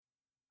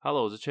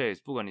Hello， 我是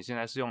Chase。不管你现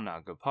在是用哪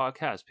个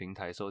Podcast 平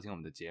台收听我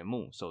们的节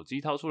目，手机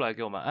掏出来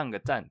给我们按个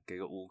赞，给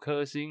个5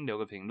颗星，留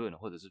个评论，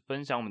或者是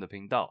分享我们的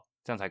频道，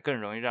这样才更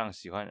容易让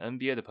喜欢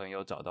NBA 的朋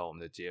友找到我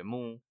们的节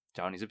目。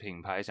假如你是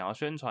品牌想要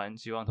宣传，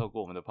希望透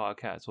过我们的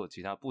Podcast 或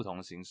其他不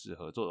同形式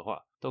合作的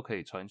话，都可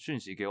以传讯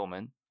息给我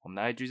们。我们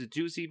的 IG 是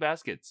Juicy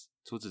Baskets。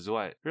除此之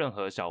外，任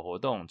何小活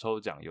动、抽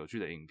奖、有趣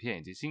的影片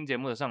以及新节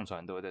目的上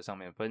传都会在上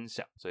面分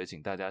享，所以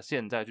請大家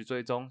現在去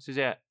追蹤，謝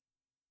謝。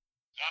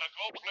Gotta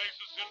go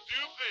places and do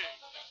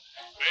things,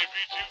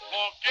 maybe to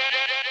forget.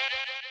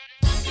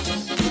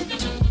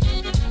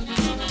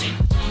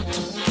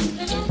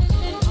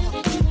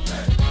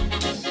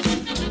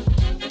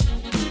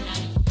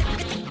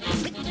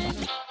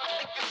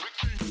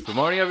 Good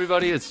morning,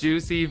 everybody. It's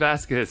Juicy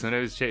Baskets. My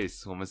name is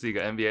Chase. 我们是一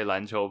个 NBA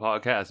篮球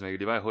podcast， 每个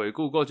礼拜回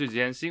顾过去几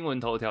天新闻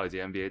头条以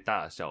及 NBA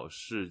大小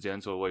事。今天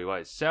除了我以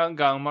外，香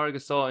港 Mark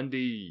Gasol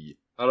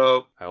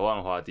Andy，Hello， 还有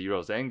万华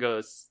D-Rose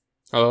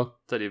Angus。Hello，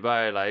 这礼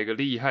拜来一个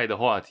厉害的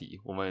话题，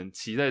我们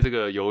期待这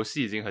个游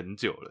戏已经很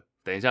久了，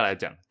等一下来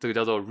讲，这个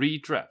叫做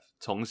Redraft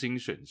重新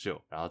选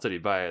秀。然后这礼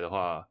拜的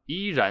话，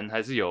依然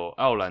还是有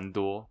奥兰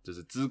多就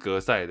是资格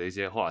赛的一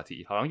些话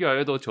题，好像越来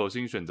越多球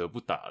星选择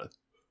不打了。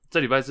这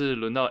礼拜是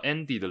轮到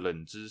Andy 的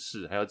冷知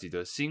识，还有几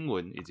则新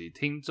闻以及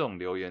听众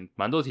留言，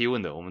蛮多提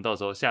问的，我们到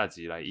时候下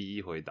集来一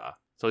一回答。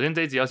首先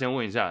这一集要先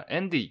问一下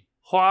Andy，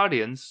 花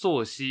莲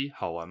溯溪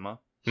好玩吗？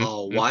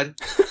好玩。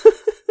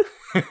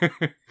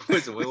为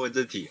什么会问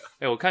这题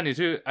啊？我看你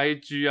去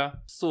IG 啊，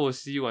溯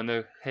溪玩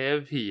的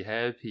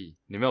happy，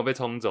 你没有被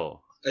冲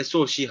走？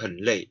溯溪很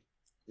累，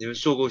你们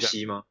溯过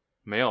溪吗？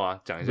没有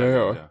啊，讲一下。没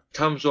有啊。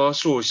他们说要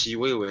溯溪，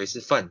我以为是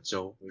泛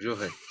舟，我就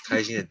很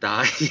开心的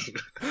答应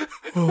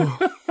了。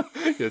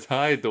也差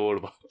太多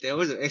了吧？等一下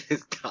为什么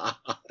X 打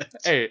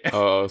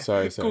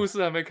？sorry， 故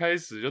事还没开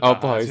始就打。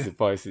不好意思，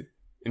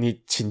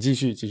你请继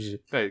续。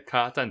对，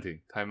暂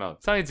停 time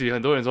out。上一集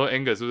很多人说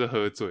Angus 是不是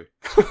喝醉？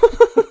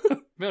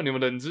没有，你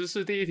们冷知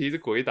识第一题是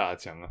鬼打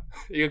墙啊，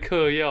一个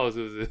嗑药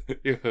是不是？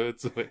一个喝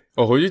醉。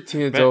我回去听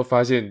了之后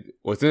发现，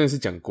我真的是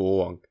讲国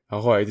王，然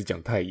后后来一直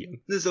讲太阳。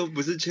那时候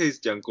不是 Chase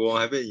讲国王，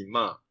还被你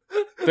骂。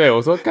对，我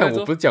说干，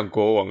我不是讲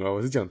国王啊，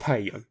我是讲太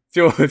阳。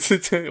就我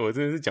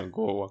真的是讲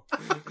国王，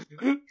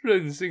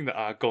任性的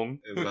阿公，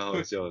蛮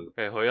好笑的。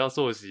回到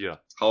溯溪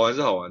了，好玩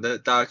是好玩，但是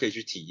大家可以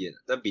去体验，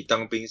但比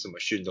当兵什么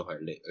训都还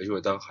累，而且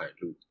我当海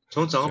陆，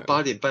从早上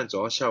8点半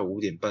走到下午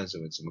5点半，什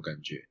么感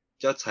觉？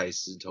要踩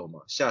石头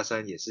嘛，下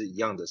山也是一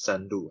样的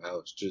山路，还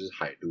有就是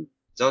海路，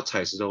只要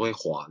踩石头会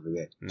滑，对不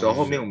对？走到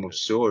后面我们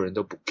所有人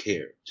都不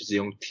care， 就是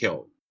用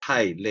跳，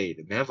太累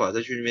了，没办法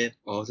再去那边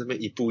这边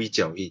一步一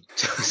脚印，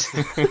就是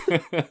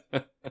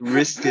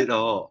risk it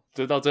all，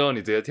 就到最后你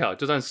直接跳，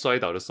就算摔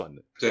倒就算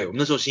了。对，我们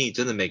那时候心里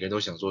真的每个人都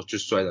想说，就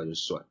摔倒就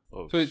算。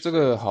所以这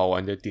个好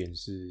玩的点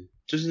是，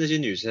就是那些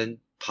女生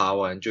爬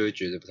完就会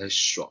觉得不太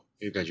爽，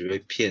因为感觉被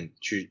骗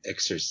去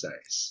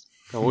exercise。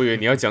我以为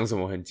你要讲什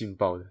么很劲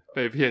爆的，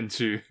被骗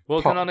去。我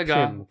有看到那个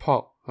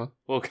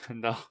我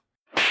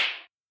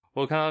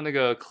有看到那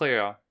个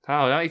Claire 啊，他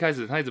好像一开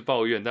始他一直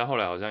抱怨，但后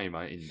来好像也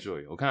蛮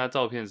enjoy。我看他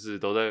照片是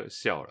都在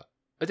笑了，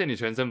而且你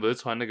全身不是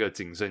穿那个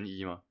紧身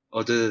衣吗？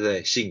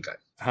对，性感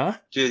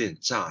啊，就有点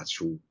炸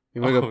出，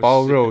有那个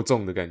包肉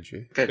粽的感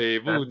觉。北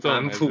部粽，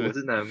南部我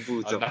是南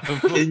部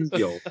粽，偏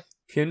油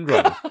偏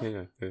软。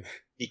对。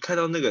你看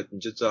到那个你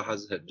就知道他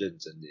是很认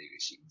真的一个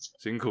行程，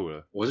辛苦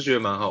了。我是觉得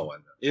蛮好玩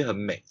的，因为很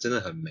美，真的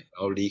很美。然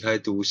后离开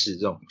都市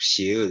这种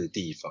邪恶的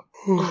地方，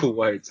户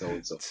外走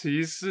走，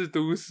骑士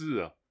都市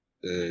啊。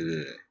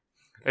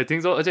对。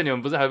听说，而且你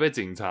们不是还被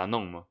警察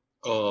弄吗？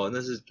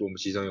那是我们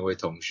其中一位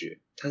同学，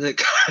他在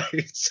开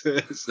车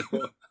的时候，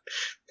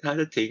他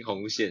在停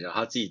红线，然后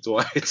他自己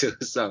坐在车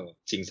上，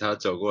警察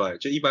走过来，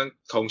就一般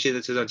红线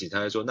在车上，警察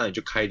会说，那你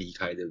就离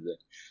开，对不对？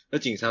那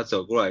警察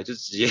走过来就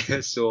直接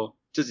说，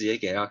就直接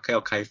给他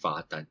要开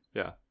罚单。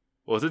Yeah，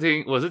 我是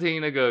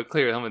听那个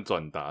Claire 他们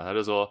转达，他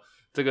就说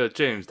这个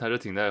James 他就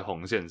停在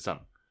红线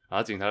上，然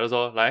后警察就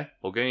说来，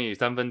我给你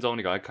3分钟，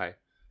你赶快开。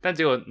但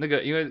结果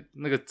因为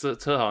那个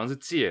车好像是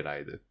借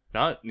来的，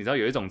然后你知道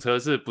有一种车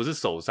是不是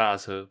手刹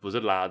车，不是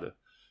拉的，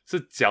是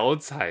脚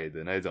踩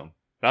的那种，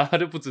然后他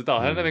就不知道，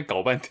他在那边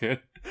搞半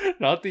天，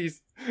然后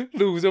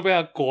路就被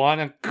他刮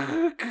那样，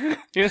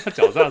因为他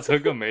脚刹车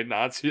根本没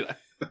拿起来。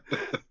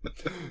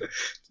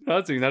然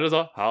后警察就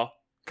说好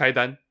开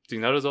单，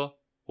警察就说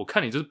我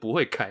看你就是不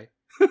会开。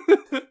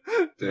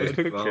对，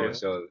蛮好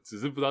笑的，只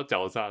是不知道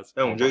脚刹车。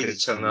但我们就一直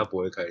呛他不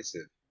会开车。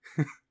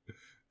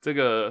这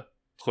个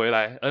回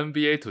来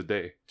NBA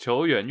Today，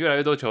 越来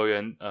越多球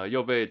员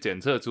又被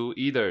检测出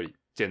either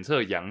检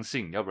测阳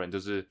性，要不然就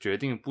是决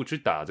定不去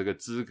打这个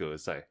资格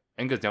赛。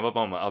Angus 你要不要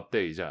帮我们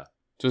update 一下？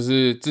就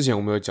是之前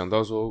我们有讲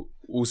到说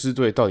巫师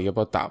队到底要不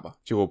要打吧，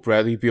结果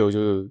Bradley Beal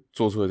就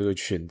做出了这个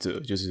选择，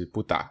就是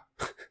不打。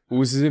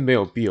巫师没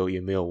有 Beal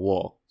也没有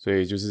Wall， 所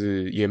以就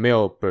是也没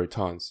有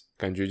Bertans，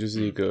 感觉就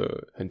是一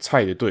个很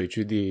菜的队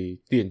去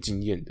练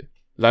经验的。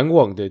篮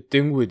网的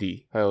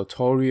Dinwiddie 还有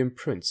Taurean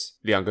Prince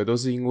两个都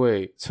是因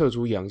为测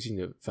出阳性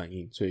的反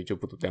应，所以就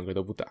两个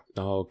都不打，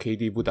然后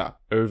KD 不打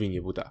Irving 也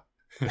不打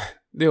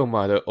六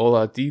马的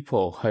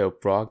Oladipo 还有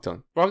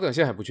Brogdon 现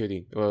在还不确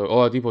定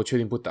，Oladipo 确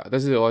定不打，但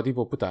是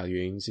Oladipo 不打的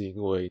原因是因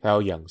为他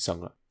要养伤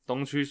了。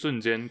东区瞬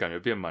间感觉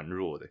变蛮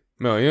弱的。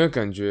没有，因为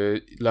感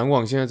觉篮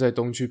网现在在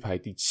东区排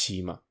第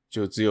7嘛，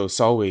就只有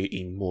稍微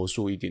赢魔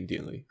术一点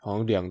点而已，好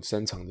像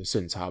2-3场的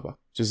胜差吧。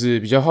就是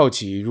比较好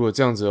奇，如果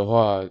这样子的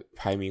话，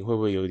排名会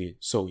不会有点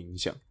受影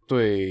响？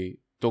对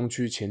东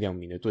区前2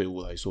名的队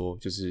伍来说，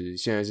就是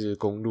现在是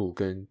公鹿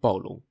跟暴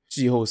龙，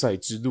季后赛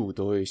之路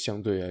都会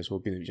相对来说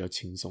变得比较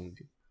轻松一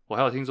点。我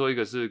还有听说一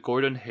个是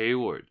Gordon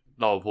Hayward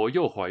老婆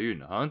又怀孕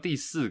了，好像第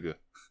4个，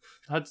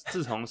他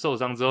自从受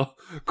伤之后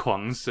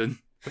狂生。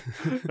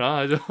然后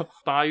他就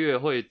8月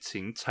会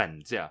请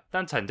产假，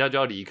但产假就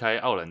要离开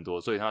奥兰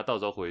多，所以他到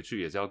时候回去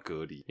也是要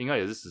隔离，应该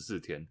也是14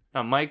天。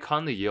那 Mike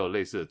Conley 也有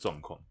类似的状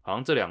况，好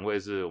像这2位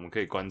是我们可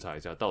以观察一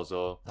下，到时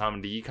候他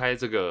们离开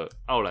这个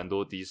奥兰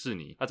多迪士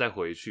尼，他再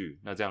回去，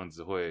那这样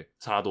子会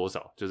差多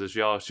少？就是需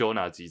要休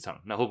哪几场？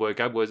那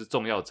该不会是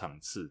重要场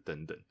次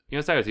等等？因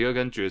为塞尔提克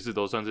跟爵士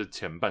都算是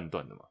前半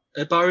段的嘛。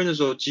8月那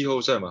时候季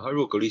后赛嘛，他如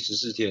果隔离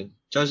14天，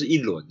这样是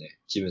1轮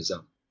基本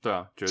上。对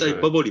啊，绝对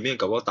在 bubble 里面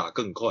搞不好打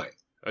更快。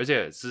而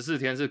且14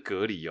天是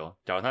隔离哦，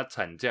假如他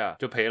产假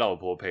就陪老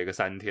婆陪个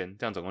3天，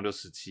这样总共就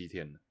17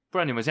天了。不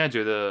然你们现在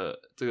觉得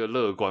这个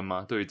乐观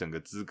吗？对于整个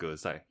资格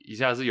赛，一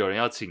下是有人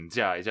要请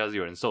假，一下是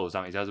有人受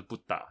伤，一下是不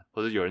打，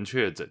或者有人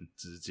确诊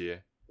直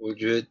接。我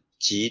觉得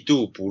极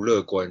度不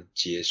乐观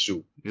结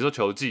束。你说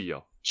球季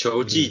哦？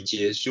球季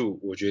结束，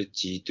我觉得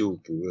极度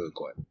不乐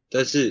观，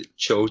但是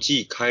球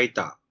季开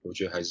打，我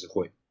觉得还是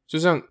会。就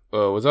像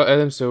我知道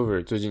Adam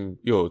Silver 最近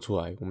又有出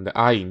来，我们的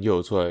阿银又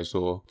有出来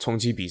说，冲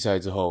击比赛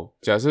之后，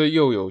假设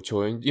又有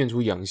球员验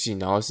出阳性，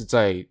然后是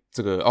在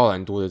这个奥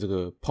兰多的这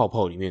个泡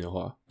泡里面的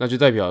话，那就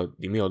代表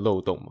里面有漏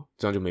洞嘛，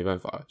这样就没办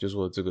法了，就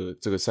说这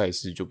个赛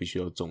事就必须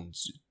要终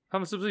止。他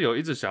们是不是有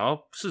一直想要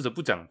试着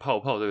不讲泡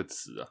泡这个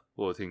词啊？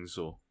我有听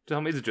说，就他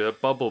们一直觉得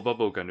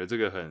bubble 感觉这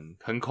个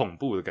很恐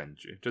怖的感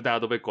觉，就大家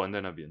都被关在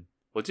那边。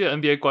我记得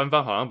NBA 官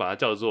方好像把它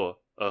叫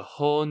做 a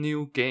whole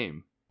new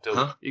game。就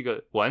一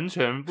个完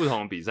全不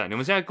同的比赛，你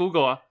们现在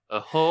Google 啊 ，A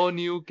whole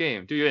new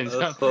game 就有点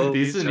像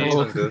迪士尼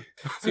唱歌，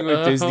是因为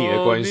Disney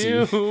的关系。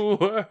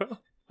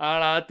阿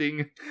拉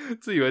丁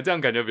自以为这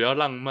样感觉比较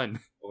浪漫。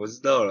我知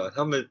道了，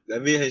他们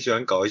NBA 很喜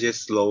欢搞一些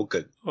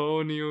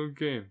slogan。Whole new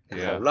game，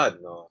 好烂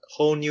哦。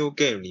Whole new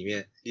game 里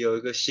面有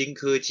一个新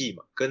科技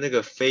嘛，跟那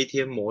个飞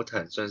天魔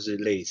毯算是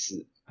类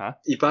似啊。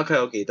以巴凯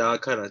有给大家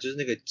看了，就是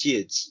那个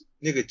戒指，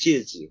那个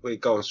戒指会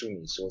告诉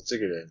你说这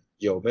个人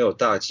有没有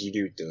大几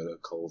率得了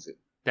COVID。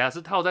等下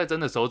是套在真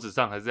的手指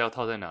上，还是要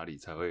套在哪里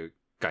才会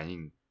感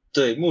应？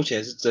对，目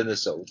前是真的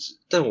手指，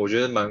但我觉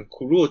得蛮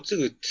酷。如果这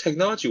个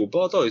technology 我不知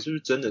道到底是不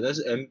是真的，但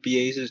是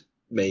NBA 是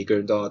每一个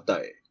人都要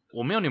戴。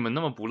我没有你们那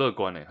么不乐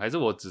观还是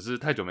我只是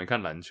太久没看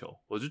篮球，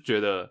我就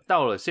觉得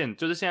到了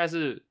就是现在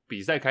是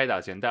比赛开打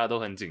前，大家都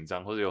很紧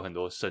张，或者有很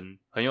多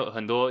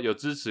很多有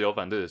支持有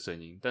反对的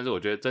声音。但是我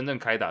觉得真正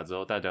开打之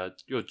后，大家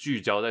又聚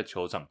焦在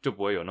球场，就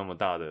不会有那么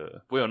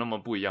不会有那么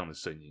不一样的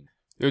声音。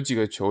有几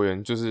个球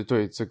员就是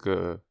对这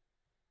个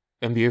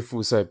NBA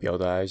复赛表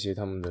达一些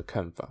他们的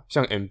看法，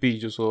像 MB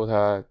就说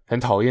他很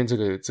讨厌这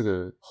个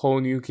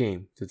whole new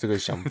game 的这个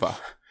想法，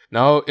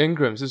然后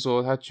Ingram 是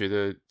说他觉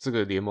得这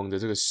个联盟的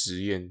这个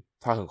实验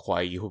他很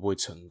怀疑会不会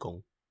成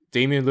功。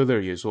Damian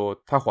Lillard 也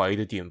说他怀疑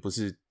的点不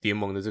是联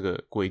盟的这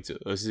个规则，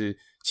而是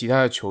其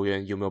他的球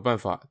员有没有办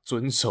法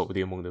遵守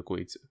联盟的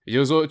规则，也就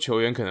是说球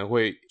员可能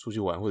会出去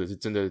玩，或者是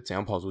真的怎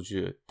样跑出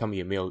去的，他们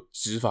也没有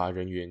执法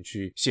人员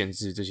去限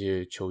制这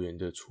些球员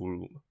的出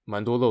入嘛，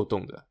蛮多漏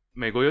洞的。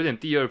美国有点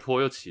第二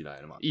波又起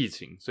来了嘛，疫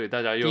情，所以大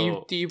家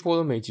又第一波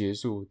都没结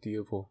束，第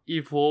二波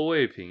一波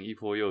未平一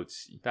波又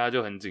起，大家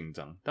就很紧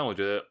张。但我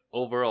觉得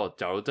overall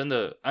假如真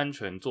的安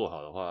全做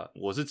好的话，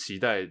我是期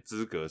待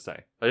资格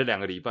赛，而且2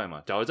个礼拜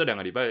嘛，假如这2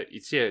个礼拜一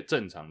切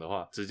正常的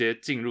话，直接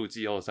进入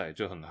季后赛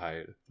就很嗨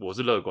了，我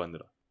是乐观的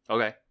了。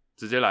 OK，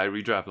 直接来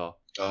redraft 咯。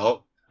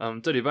好，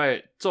这礼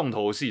拜重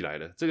头戏来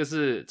了，这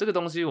个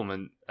东西我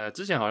们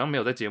之前好像没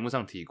有在节目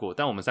上提过，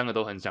但我们3个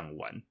都很想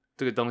玩。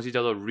这个东西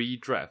叫做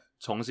redraft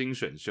重新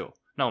选秀。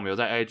那我们有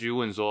在 IG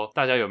问说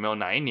大家有没有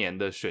哪一年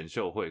的选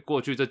秀会，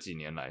过去这几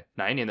年来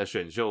哪一年的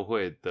选秀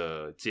会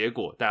的结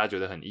果大家觉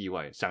得很意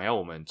外，想要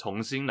我们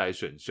重新来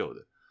选秀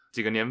的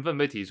几个年份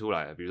被提出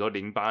来了，比如说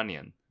08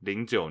年、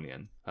09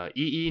年、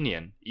11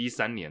年、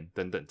13年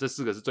等等，这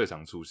4个是最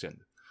常出现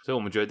的，所以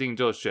我们决定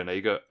就选了一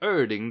个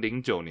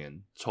2009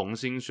年重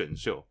新选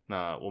秀。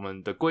那我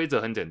们的规则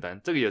很简单，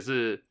这个也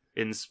是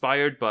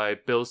Inspired by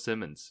Bill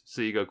Simmons，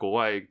 是一个国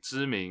外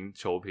知名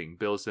球评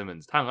Bill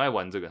Simmons， 他很爱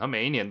玩这个，他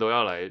每一年都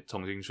要来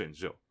重新选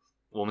秀。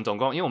我们总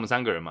共因为我们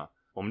3个人嘛，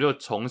我们就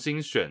重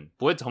新选，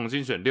不会重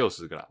新选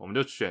60个啦，我们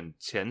就选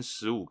前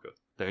15个，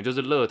等于就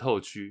是乐透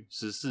区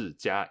14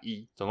加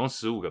1，总共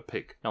15个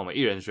pick， 那我们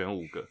一人选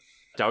5个。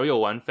假如有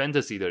玩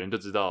Fantasy 的人就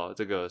知道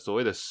这个所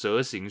谓的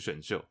蛇形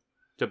选秀，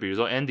就比如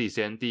说 Andy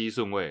先第1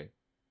顺位，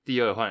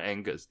第2换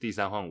Angus， 第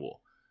3换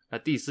我，那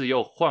第4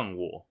又换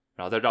我，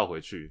然后再绕回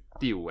去，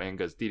第5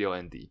 Angus， 第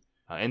6 Andy，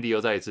 Andy 又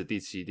再一次，第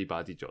7、第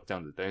8、第9这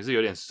样子，等于是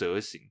有点蛇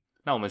形。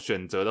那我们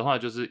选择的话，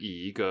就是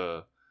以一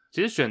个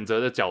其实选择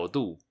的角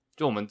度，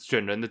就我们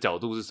选人的角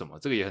度是什么，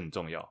这个也很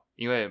重要，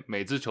因为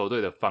每支球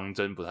队的方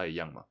针不太一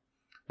样嘛。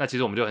那其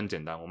实我们就很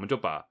简单，我们就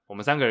把我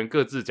们3个人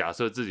各自假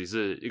设自己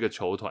是一个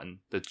球团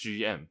的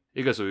GM，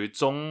 一个属于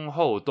中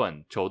后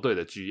段球队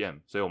的 GM，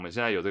 所以我们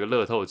现在有这个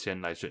乐透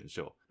签来选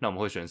秀，那我们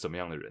会选什么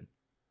样的人？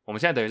我们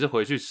现在等于是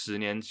回去10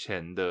年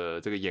前的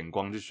这个眼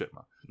光去选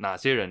嘛，哪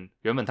些人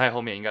原本太后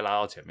面应该拉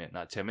到前面，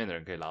那前面的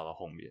人可以拉到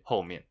后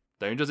面，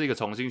等于就是一个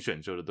重新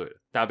选秀就对了，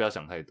大家不要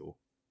想太多。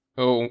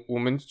我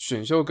们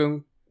选秀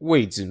跟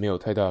位置没有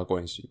太大的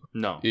关系。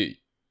No，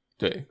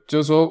 对，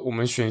就是说我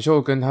们选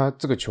秀跟他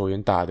这个球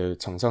员打的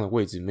场上的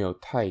位置没有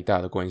太大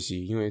的关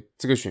系，因为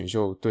这个选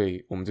秀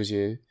对我们这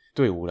些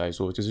队伍来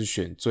说，就是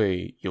选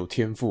最有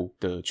天赋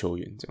的球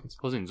员这样子，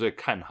或是你最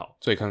看好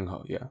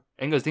，yeah。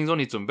Angus 听说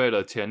你准备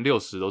了前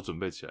60都准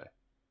备起来，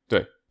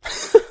对。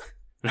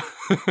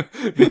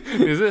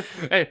你是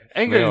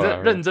Angus 你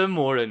在认真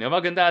磨人，你要不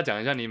要跟大家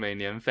讲一下你每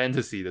年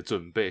Fantasy 的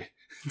准备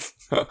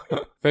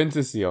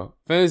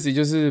？Fantasy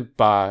就是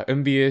把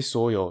NBA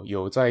所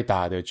有在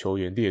打的球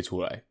员列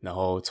出来，然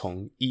后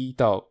从1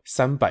到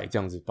300这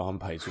样子把他们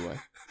排出来。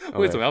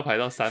为什么要排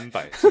到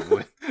300？请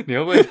问你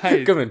会不会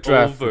太根本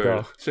draft 不 over 到？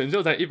了？选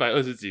秀才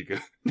120几个，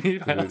你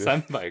排到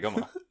300干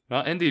嘛？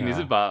然后 Andy 你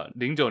是把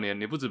09年，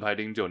你不只排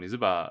09，你是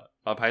把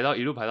排到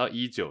一路排到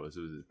19了，是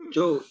不是？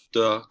就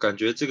对啊，感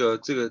觉这个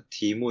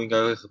题目应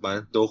该会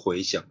蛮多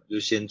回响，就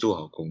先做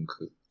好功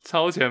课，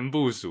超前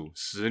部署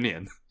10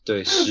年。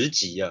对，10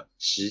集啊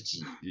，10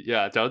集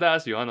呀。假如大家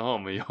喜欢的话，我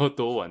们以后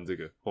多玩这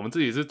个。我们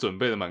自己是准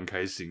备的蛮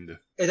开心的。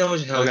但我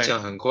想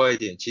讲很快一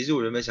点。其实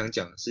我原本想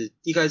讲的是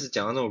一开始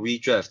讲到那种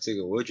redraft 这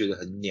个，我会觉得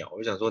很鸟，我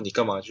就想说你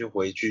干嘛去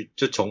回去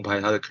就重排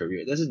他的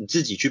career？ 但是你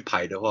自己去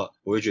排的话，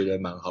我会觉得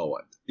蛮好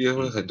玩的，因为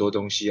会很多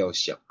东西要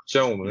想。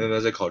虽然我们没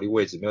有在考虑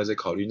位置，没有在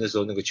考虑那时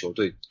候那个球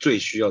队最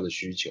需要的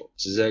需求，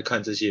只是在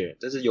看这些人。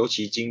但是尤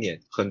其今年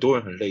很多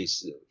人很类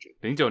似，我觉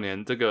得09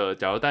年这个，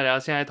假如大家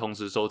现在同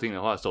时收听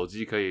的话，手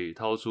机可以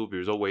掏出比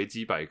如说维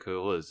基百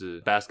科或者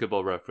是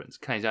Basketball Reference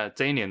看一下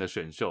这一年的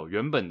选秀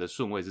原本的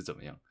顺位是怎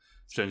么样。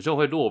选秀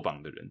会落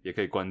榜的人也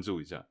可以关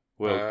注一下。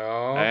我有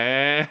好，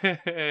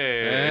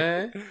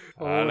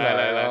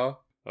来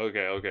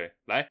OK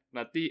来，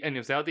那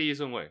你谁要第一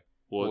顺位？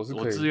我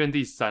自愿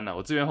第3啊，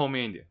我自愿后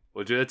面一点。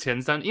我觉得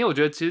前3，因为我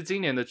觉得其实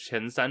今年的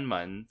前3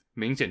蛮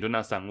明显，就那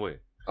3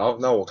位。好，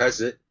那我开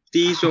始。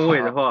第一顺位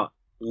的话，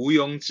毋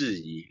庸置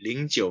疑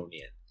，09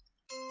年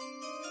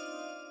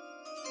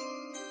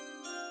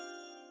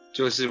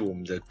就是我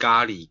们的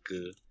咖喱哥。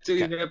这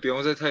个应该不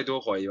用再太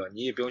多怀疑吧，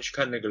你也不用去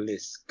看那个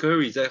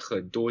list。Curry 在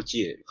很多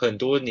届、很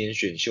多年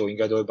选秀应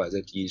该都会摆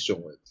在第一顺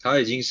位，他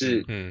已经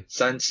是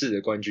3次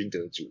的冠军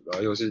得主，然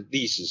后又是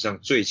历史上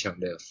最强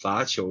的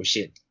罚球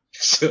线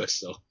射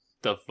手。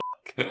The fuck？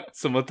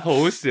 什么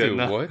头衔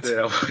呢？对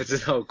啊，我知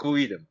道，我故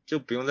意的，就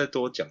不用再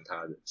多讲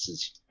他的事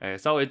情。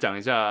稍微讲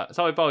一下，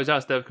稍微报一下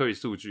Steph Curry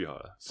数据好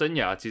了。生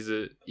涯其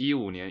实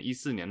15年、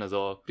14年那时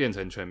候变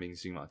成全明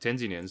星嘛，前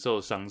几年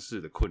受伤势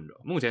的困扰。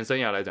目前生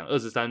涯来讲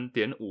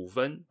 23.5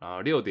 分，然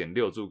后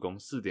 6.6 助攻，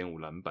 4.5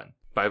 篮板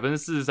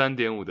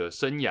，43.5% 的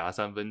生涯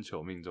3分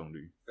球命中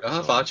率。然后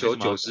他罚球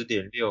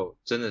 90.6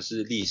 真的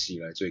是历史以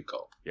来最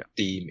高，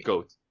第一名。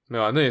GOAT。没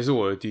有啊，那也是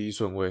我的第一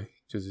顺位，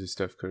就是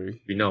Steph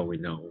Curry。We know，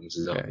 我们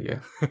知道。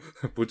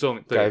不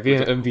重，改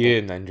变 NBA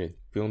的男人，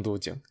不用多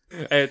讲。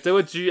这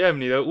位 GM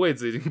你的位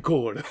置已经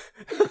过了，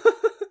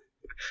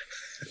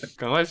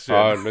赶快选。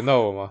好，轮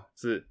到我吗？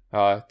是。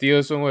好，第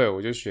2顺位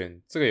我就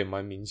选这个也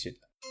蛮明显的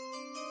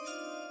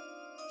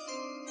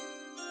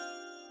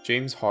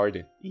 ，James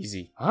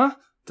Harden，easy 啊，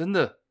真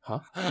的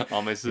啊？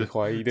好，没事，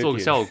怀疑的做个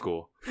效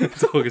果，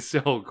做个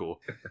效果。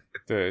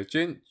对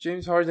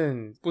 ，James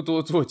Harden 不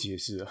多做解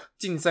释啊，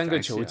近3个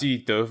球季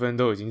得分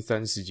都已经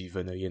30几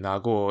分了，也拿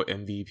过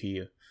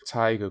MVP 了，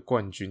差一个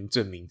冠军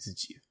证明自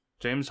己。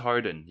James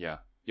Harden，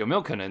 有没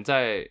有可能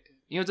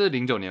因为这是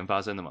09年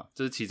发生的嘛，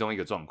这是其中一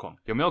个状况，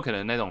有没有可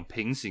能那种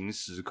平行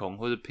时空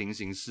或者平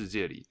行世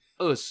界里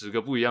20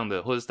个不一样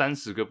的或者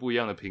30个不一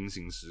样的平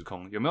行时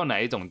空，有没有哪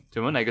一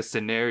个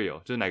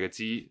scenario， 就是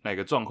哪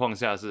个状况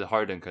下是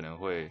Harden 可能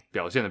会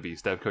表现的比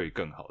Steph Curry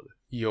更好的？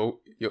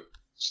有。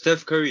Steph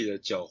Curry 的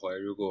脚踝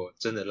如果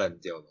真的烂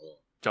掉的话，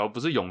假如不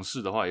是勇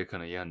士的话，也可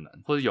能也很难。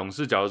或者勇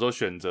士假如说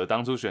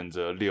当初选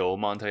择留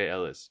Monte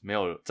Ellis， 没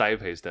有栽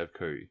培 Steph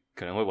Curry，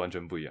 可能会完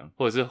全不一样。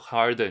或者是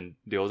Harden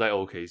留在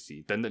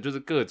OKC 等等，就是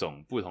各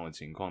种不同的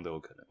情况都有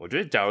可能。我觉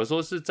得假如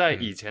说是在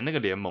以前那个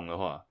联盟的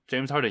话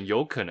，James Harden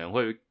有可能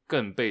会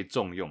更被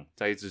重用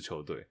在一支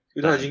球队，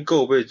因为他已经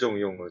够被重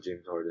用了。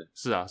James Harden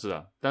是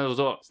啊，但是我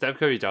说 Steph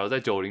Curry 假如在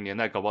90年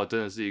代搞不好真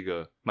的是一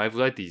个埋伏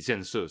在底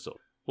线射手。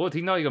我有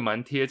听到一个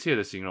蛮贴切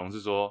的形容是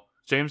说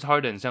James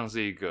Harden 像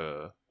是一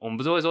个，我们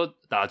不是会说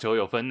打球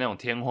有分那种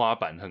天花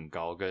板很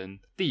高跟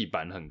地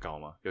板很高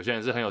吗？有些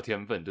人是很有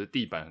天分，就是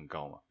地板很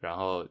高嘛，然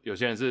后有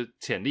些人是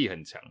潜力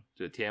很强，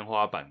就是天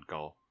花板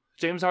高。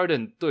James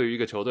Harden 对于一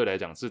个球队来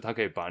讲，是他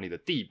可以把你的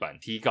地板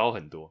提高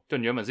很多，就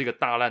你原本是一个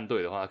大烂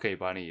队的话，他可以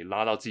把你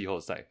拉到季后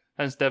赛，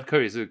但 Steph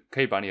Curry 是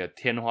可以把你的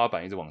天花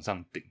板一直往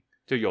上顶，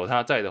就有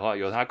他在的话，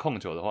有他控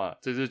球的话，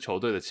这支球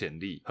队的潜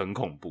力很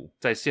恐怖。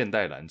在现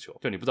代篮球，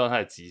就你不知道他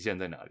的极限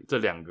在哪里。这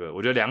两个，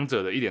我觉得两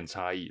者的一点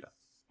差异啦。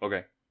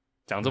OK，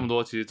 讲这么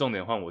多，其实重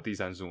点换我第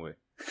3顺位。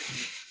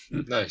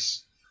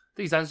Nice。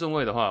第3顺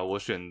位的话，我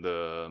选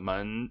的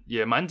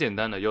也蛮简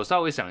单的，有稍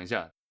微想一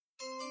下。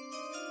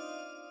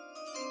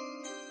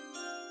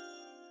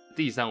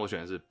第3我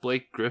选的是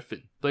Blake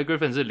Griffin。Blake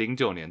Griffin 是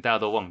09年，大家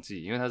都忘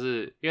记，因为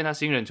他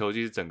新人球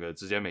季是整个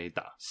直接没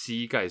打，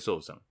膝盖受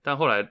伤。但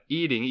后来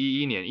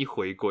1011年一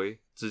回归，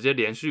直接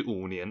连续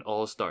5年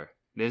All Star，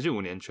 连续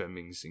5年全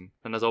明星。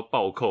那时候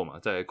暴扣嘛，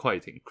在快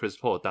艇 Chris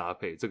Paul 搭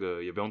配，这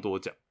个也不用多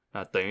讲。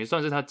那等于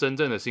算是他真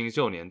正的新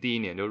秀年，第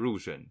1年就入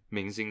选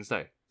明星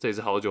赛，这也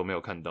是好久没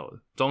有看到的。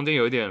中间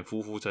有一点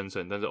浮浮沉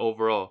沉，但是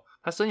overall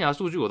他生涯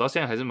数据我到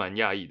现在还是蛮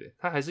讶异的，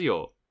他还是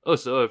有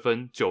22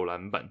分9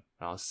篮板，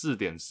然后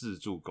 4.4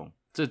 助攻。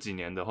这几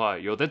年的话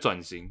有在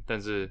转型，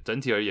但是整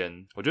体而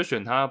言我觉得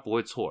选他不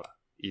会错啦。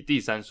以第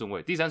3顺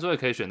位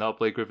可以选到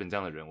Blake Griffin 这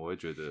样的人，我会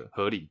觉得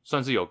合理，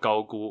算是有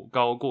高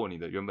过你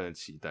的原本的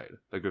期待了。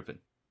 Blake Griffin，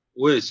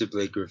 我也是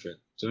Blake Griffin。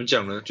 怎么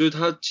讲呢，就是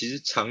他其实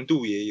长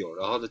度也有，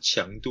然后他的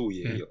强度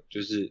也有，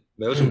就是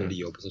没有什么理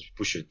由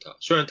不选他。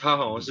虽然他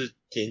好像是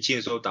年轻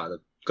的时候打的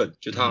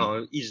就他好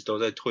像一直都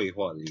在退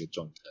化的一个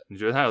状态。你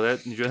觉得他有在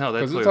退化？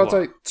可是他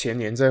在前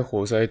年在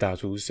活塞打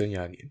出生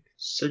涯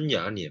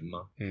年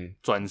吗？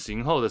转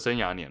型后的生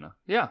涯年啊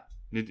Yeah，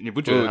 你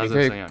不觉得他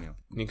是生涯年？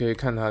你可以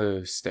看他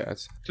的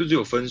stats， 就是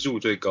有分数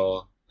最高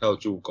啊，还有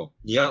助攻。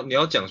你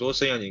要讲说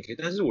生涯年可以，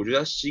但是我觉得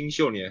他新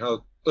秀年还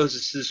有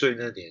24岁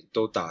那年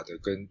都打的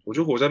我觉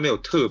得火山没有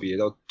特别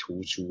到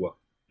突出啊。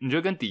你觉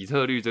得跟底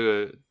特律这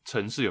个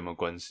城市有没有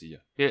关系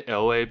啊？因为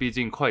LA 毕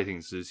竟快艇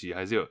时期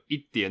还是有一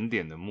点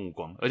点的目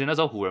光，而且那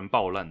时候湖人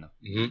爆烂啊。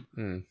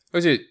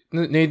而且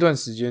那一段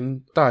时间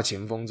大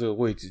前锋这个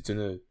位置真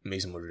的没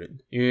什么人，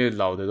因为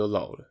老的都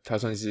老了，他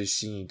算是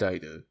新一代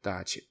的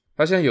大前。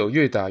他现在有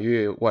越打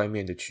越外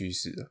面的趋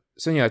势了，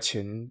生涯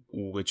前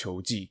5个球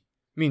季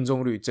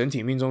整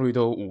体命中率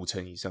都有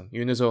50%以上，因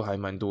为那时候还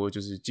蛮多就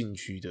是禁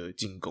区的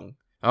进攻，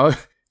然后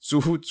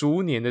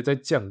逐年的在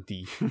降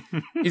低，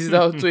一直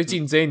到最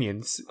近这一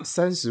年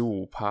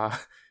 35%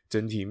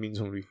 整体命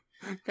中率，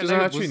就算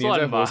他去年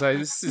在活塞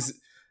是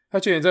他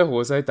去年在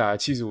活塞打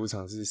75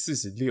场是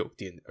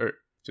 46.2%，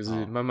 就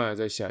是慢慢的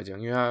在下降，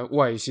因为他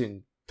外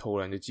线投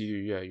篮的几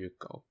率越来越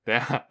高。等一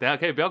下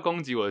可以不要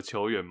攻击我的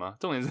球员吗？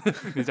重点是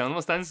你讲那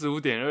么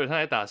 35.2%， 他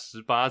才打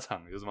18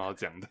场，有什么好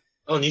讲的？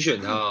哦，你选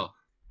他哦。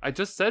I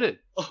just said it。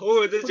 我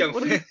有在讲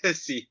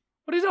fantasy。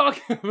 What are you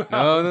talking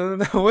about？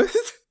 No，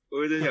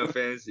 我有在讲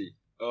fantasy。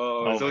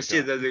你说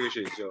现在这个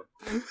选秀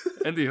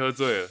Andy 喝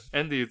醉了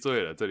 ，Andy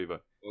醉了这礼拜。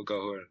我搞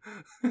混了，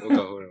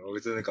我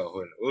真的搞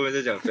混了。我以为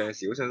在讲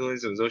fantasy， 我想说你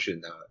什么时候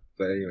选他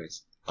 ？But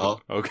anyways，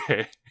 好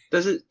 ，OK。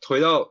但是回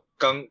到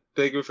刚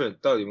Blake Griffin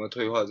到底有没有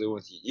退化这个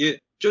问题，因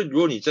为就如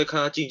果你再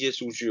看他进阶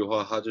数据的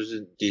话，他就是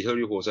底特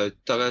律活塞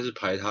大概是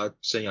排他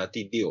生涯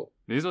第6。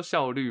你是说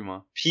效率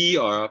吗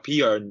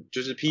 ？PR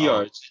就是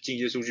PR 进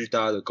阶数据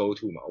大家的 go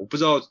to 嘛，我不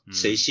知道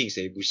谁信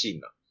谁不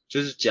信啊。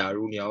就是假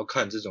如你要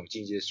看这种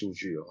进阶数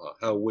据的话，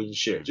还有 win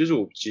share， 就是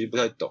我其实不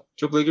太懂。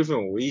就 Blake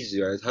Griffin， 我一直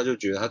以来他就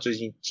觉得他最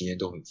近几年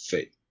都很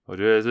废。我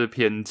觉得是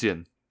偏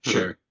见。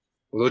Sure，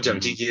 我都讲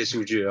进阶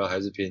数据，然后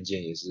还是偏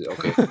见也是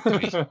OK 。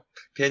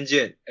偏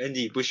见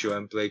 ，Andy 不喜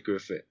欢 Blake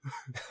Griffin，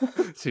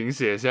 请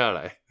写下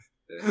来。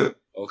对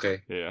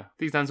OK， 对啊，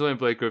第3顺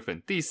位 Blake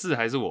Griffin， 第4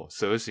还是我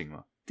蛇形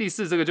嘛。第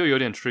4这个就有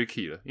点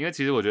tricky 了，因为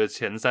其实我觉得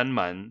前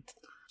3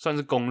算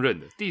是公认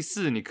的，第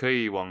4你可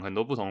以往很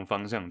多不同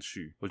方向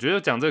去。我觉得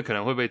讲这个可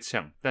能会被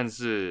呛，但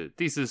是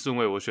第4顺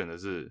位我选的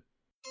是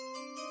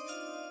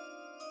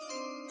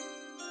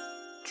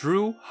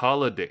Drew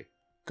Holiday，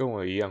 跟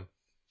我一样，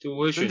就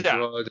我会选 Drew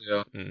Holiday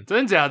啊。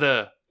真的假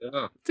的？对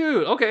啊。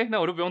Dude， OK，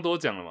 那我就不用多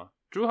讲了嘛。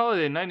Drew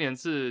Holiday 那一年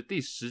是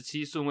第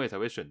17顺位才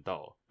被选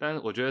到，但是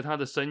我觉得他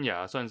的生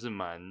涯算是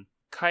蛮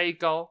开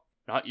高，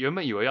然后原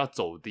本以为要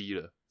走低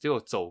了，结果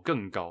走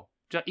更高。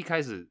就像一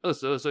开始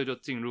22岁就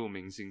进入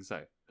明星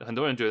赛，很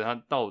多人觉得他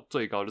到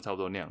最高就差不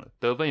多那样了，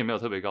得分也没有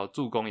特别高，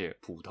助攻也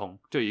普通，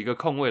就以一个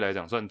控卫来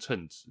讲算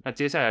称职。那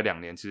接下来2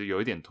年其实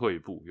有一点退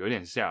步，有一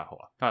点下滑，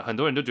那很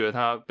多人就觉得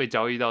他被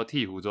交易到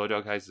鹈鹕之后就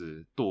要开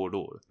始堕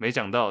落了，没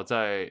想到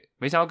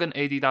跟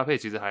AD 搭配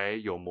其实还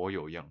有模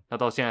有样。那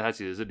到现在他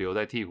其实是留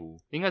在鹈鹕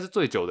应该是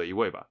最久的一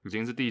位吧，已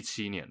经是第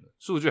7年了，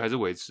数据还是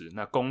维持，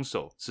那攻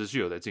守持续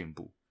有在进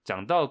步。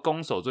讲到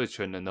攻守最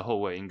全能的后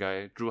卫，应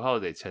该 Drew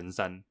Holiday 前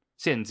3，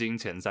现今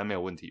前3没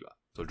有问题吧。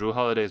So Drew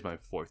Holiday is my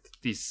 4th，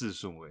 第4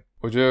顺位。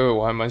我觉得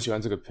我还蛮喜欢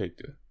这个 pick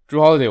的。Drew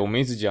Holiday 我们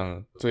一直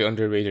讲最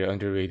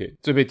underrated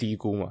最被低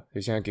估嘛，所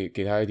以现在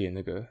给他一点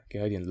给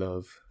他一点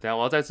love。等一下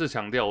我要再次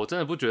强调，我真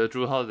的不觉得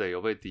Drew Holiday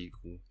有被低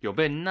估，有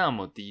被那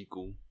么低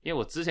估。因为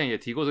我之前也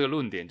提过这个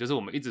论点，就是我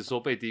们一直说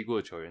被低估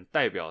的球员，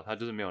代表他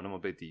就是没有那么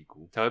被低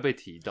估，才会被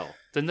提到。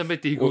真正被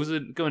低估是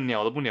根本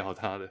鸟都不鸟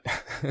他的。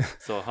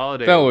So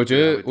Holiday， 但我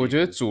觉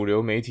得主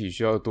流媒体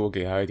需要多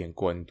给他一点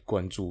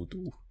关注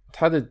度。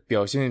他的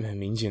表现很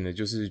明显的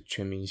就是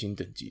全明星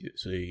等级的，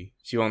所以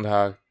希望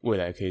他未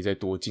来可以再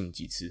多进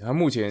几次。他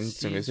目前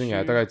整个生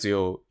涯大概只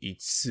有一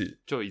次，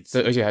就一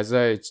次，而且还是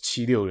在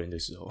76人的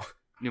时候。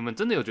你们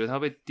真的有觉得他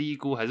被低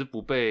估还是不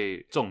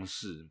被重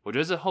视？我觉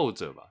得是后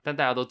者吧，但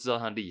大家都知道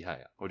他厉害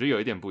啊，我觉得有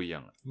一点不一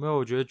样了。没有，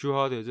我觉得 Drew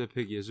Holiday 这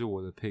pick 也是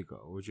我的 pick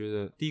啊。我觉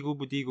得低估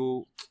不低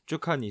估，就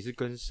看你是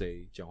跟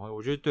谁讲话。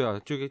我觉得对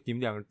啊，就跟你们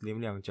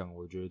俩讲，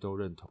我觉得都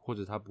认同。或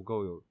者他不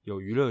够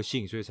有娱乐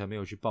性，所以才没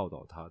有去报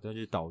道他，但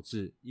是导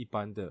致一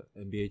般的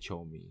NBA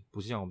球迷，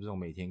不是像我们这种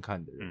每天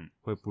看的人，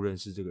会不认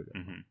识这个人。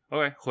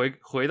OK，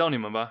 回到你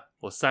们吧。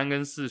我3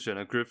跟4选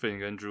了 Griffin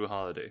跟 Drew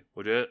Holiday，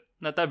 我觉得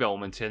那代表我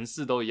们前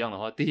4都一样的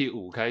话，第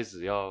5开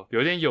始要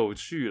有点有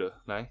趣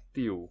了。来，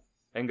第5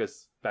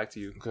 Angus back to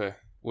you。 OK，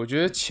 我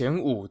觉得前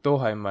5都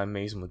还蛮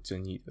没什么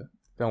争议的，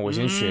但我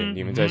先选，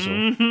你们再说。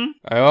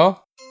哎呦，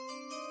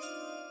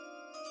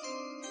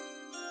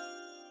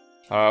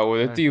好啦，我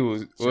的第五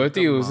是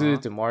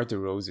DeMar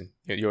DeRozan。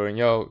有人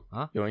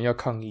要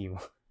抗议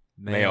吗？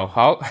没有，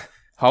毫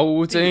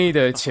无争议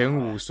的前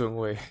5顺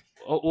位。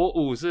我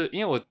5是因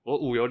为我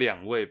5有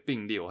2位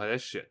并列，我还在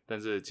选，但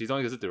是其中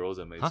一个是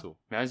DeRozan 没错，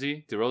没关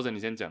系 ，DeRozan 你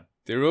先讲。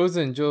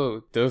DeRozan 就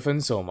得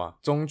分手嘛，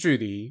中距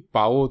离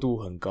把握度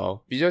很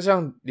高，比较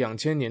像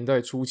2000年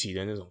代初期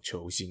的那种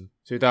球星，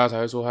所以大家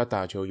才会说他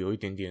打球有一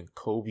点点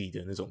Kobe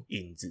的那种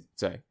影子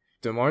在。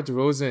DeMar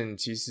DeRozan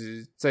其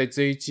实在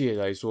这一届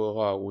来说的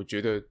话，我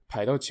觉得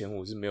排到前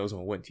5是没有什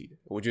么问题的。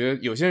我觉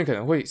得有些人可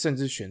能会甚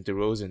至选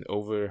DeRozan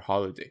over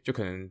Holiday， 就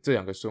可能这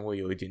2个顺位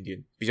有一点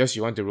点比较喜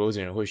欢 DeRozan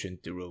的人会选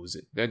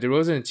DeRozan， 但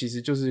DeRozan 其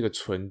实就是一个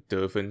纯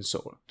得分手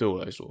了，对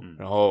我来说，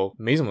然后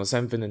没什么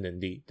3分的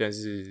能力，但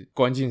是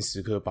关键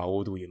时刻把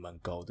握度也蛮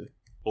高的。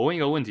我问一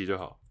个问题就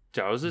好，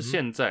假如是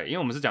现在，因为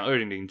我们是讲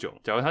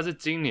2009，假如他是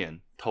今年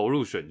投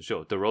入选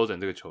秀 DeRozan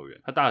这个球员，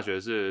他大学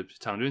是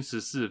场均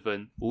14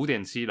分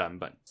 5.7 篮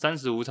板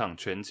35场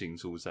全勤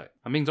出赛，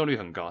他命中率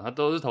很高，他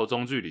都是投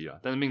中距离啦，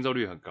但是命中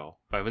率很高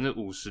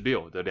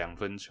 56% 的2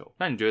分球。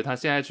那你觉得他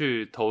现在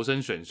去投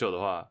身选秀的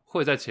话，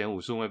会在前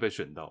5顺位被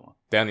选到吗？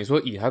等一下你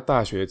说以他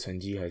大学的成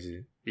绩还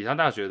是以他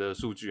大学的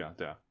数据啊？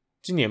对啊，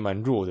今年蛮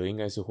弱的，应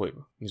该是会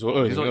吧？你说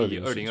以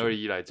2020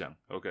 2021来讲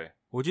OK，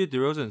 我记得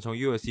DeRozan 从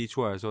USC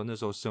出来的时候，那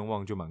时候声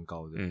望就蛮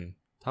高的。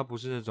他不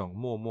是那种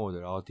默默的，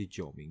然后第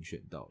9名选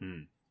到。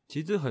其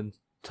实这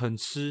很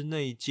吃那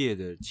一届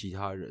的其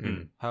他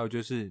人。还有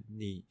就是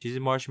其实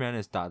March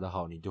Madness 打得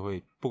好，你就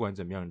会不管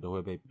怎么样，你都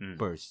会被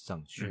burst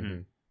上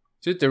去。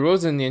其实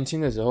DeRozan 年轻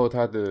的时候，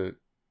他的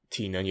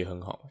体能也很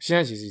好，现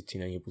在其实体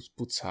能也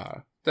不差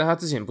了，但他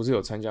之前不是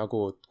有参加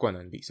过灌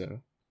篮比赛吗？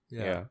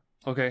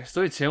 OK，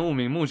 所以前5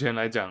名目前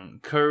来讲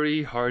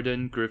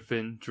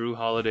Curry、Harden、Griffin、Drew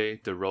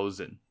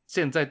Holiday、DeRozan，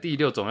 现在第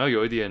6总要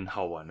有一点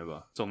好玩了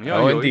吧？总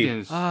要有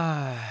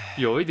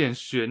一点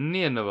悬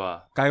念了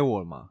吧？该我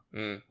了嘛？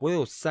我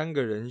有3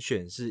个人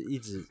选是一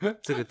直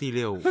这个第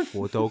6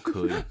我都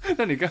可以。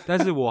那你但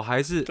是我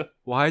还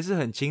是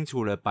很清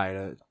楚的摆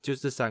了，就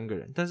这3个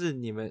人。但是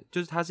你们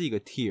就是它是一个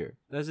tier，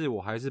 但是我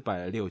还是摆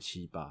了6、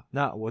7、8。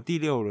那我第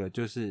6了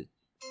就是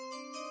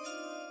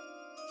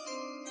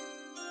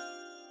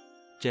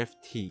Jeff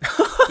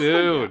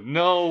Teague。Dude,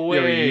 no way，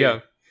 又一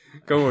样，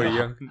跟我一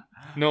样。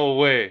No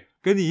way，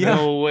 跟你一样。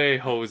 No way,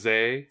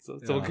 Jose，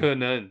 怎么可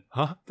能？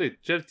对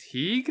 ，Jeff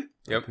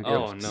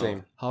Teague。Oh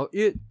no。好，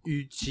因为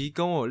与其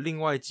跟我另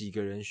外几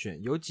个人选，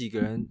有几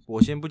个人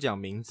我先不讲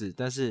名字，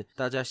但是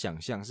大家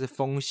想象是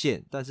锋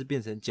线，但是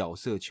变成角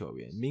色球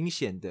员，明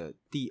显的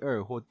第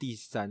2或第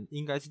3，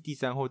应该是第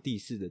3或第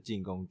4的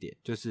进攻点，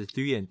就是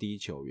 3&D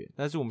球员。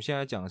但是我们现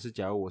在讲的是，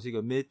假如我是一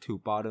个 mid to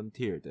bottom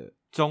tier 的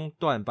中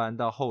段班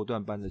到后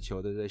段班的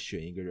球队，在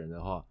选一个人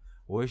的话，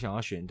我会想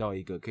要选到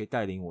一个可以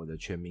带领我的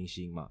全明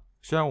星嘛。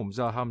虽然我们知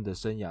道他们的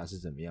生涯是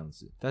怎么样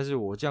子，但是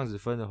我这样子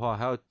分的话，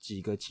还有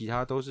几个其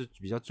他都是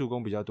比较助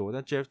攻比较多，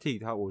但 Jeff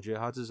Teague 我觉得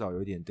他至少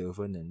有一点得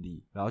分能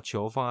力，然后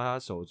球放在他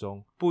手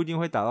中，不一定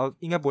会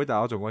应该不会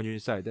打到总冠军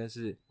赛，但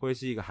是会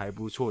是一个还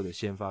不错的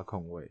先发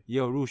控卫，也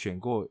有入选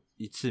过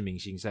1次明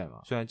星赛嘛。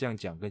虽然这样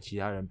讲跟其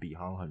他人比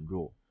好像很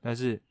弱，但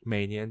是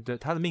每年的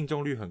他的命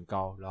中率很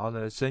高，然后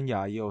呢生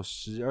涯也有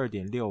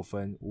 12.6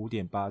 分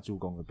 5.8 助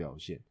攻的表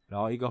现，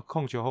然后一个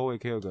控球后卫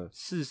可以有个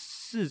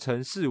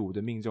4×4×5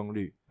的命中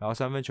率，然后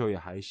3分球也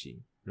还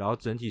行，然后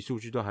整体数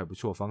据都还不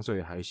错，防守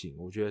也还行，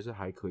我觉得是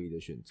还可以的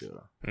选择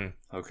啦。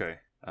OK，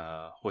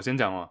 我先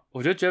讲嘛，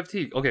我觉得 Jeff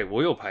Teague OK，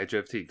 我有排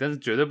Jeff Teague， 但是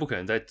绝对不可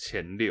能在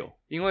前6，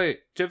因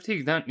为 Jeff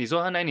Teague 你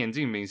说他那一年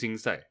进明星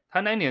赛，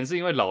他那一年是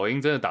因为老鹰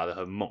真的打得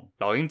很猛，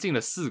老鹰进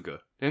了4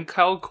个，连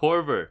Kyle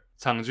Korver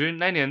场均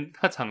那一年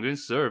他场均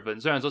12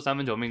分，虽然说3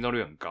分球命中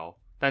率很高，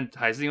但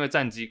还是因为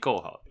战绩够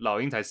好，老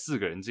鹰才4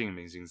个人进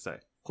明星赛。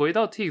回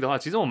到 Teague 的话，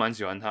其实我蛮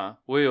喜欢他，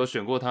我也有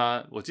选过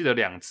他，我记得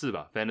2次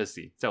吧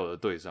Fantasy 在我的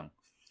队上。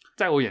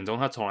在我眼中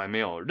他从来没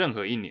有任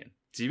何一年，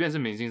即便是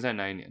明星赛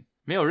那一年，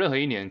没有任何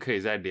一年可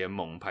以在联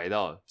盟排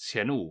到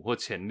前5或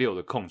前6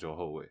的控球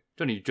后卫，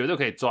就你绝对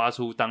可以抓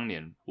出当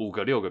年5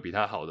个6个比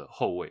他好的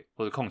后卫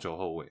或者控球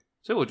后卫。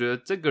所以我觉得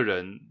这个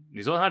人，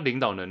你说他领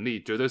导能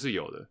力绝对是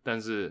有的，但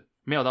是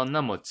没有到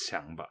那么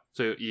强吧。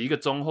所以以一个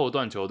中后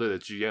段球队的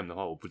GM 的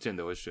话，我不见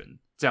得会选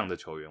这样的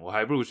球员，我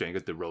还不如选一个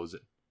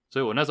DeRozan。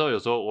所以我那时候有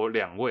说我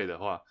2位的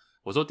话，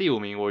我说第5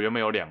名我原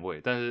本有2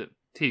位，但是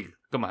Teague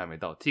根本还没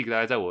到 ，Teague 大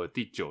概在我的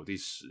第9、第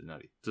10那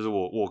里，这是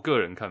我个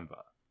人看法。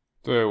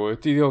对，我的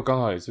第6刚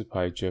好也是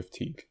排 Jeff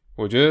Teague。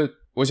我觉得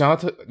我想要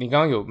你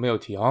刚刚有没有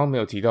提？好像没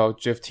有提到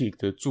Jeff Teague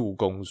的助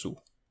攻数。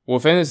我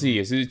Fantasy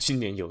也是今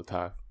年有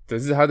他，但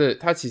是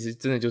他其实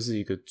真的就是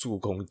一个助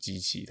攻机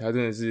器，他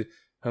真的是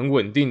很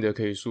稳定的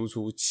可以输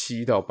出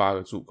7到8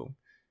个助攻，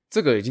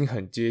这个已经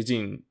很接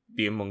近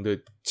联盟的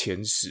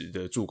前10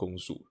的助攻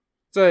数。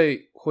在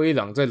灰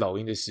狼在老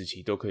鹰的时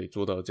期都可以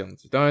做到这样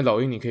子，当然老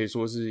鹰你可以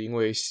说是因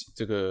为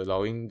这个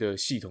老鹰的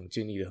系统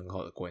建立的很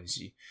好的关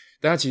系，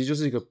但他其实就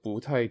是一个不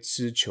太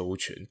吃球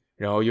权，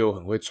然后又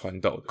很会传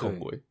导的控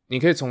卫。你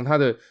可以从他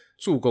的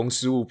助攻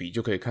失误比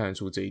就可以看得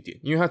出这一点，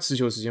因为他持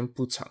球时间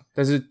不长，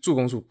但是助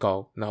攻数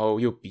高，然后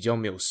又比较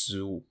没有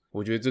失误。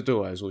我觉得这对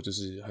我来说就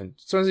是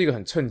算是一个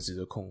很称职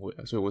的控卫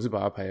所以我是把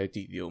他排在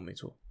第6，没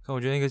错。但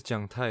我觉得那个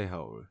讲太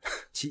好了，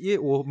因为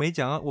我没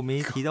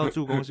提到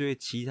助攻，是因为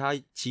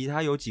其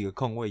他有几个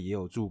控卫也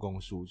有助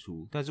攻输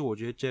出，但是我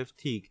觉得 Jeff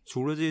Teague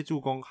除了这些助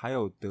攻，还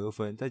有得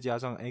分，再加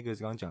上 Angus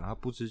刚刚讲他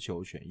不吃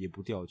球权，也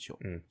不掉球，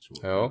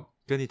还有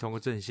跟你同个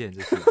阵线，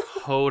这是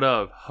Hold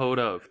up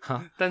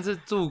但是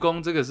助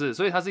攻这个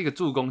所以他是一个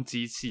助攻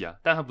机器啊，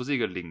但他不是一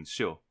个领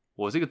袖。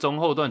我是一个中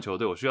后段球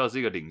队，我需要的是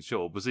一个领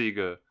袖，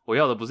我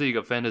要的不是一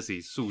个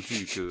fantasy 数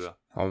据哥啊。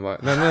好吧，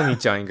那你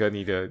讲一个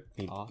你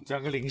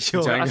讲个领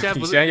袖讲一个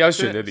你现在要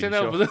选的领袖。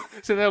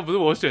现在又不是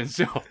我选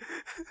秀，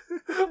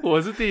我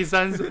是第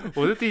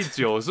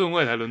9顺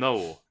位才轮到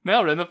我。哪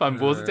有人的反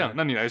驳是这样？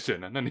那你来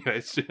选啊，那你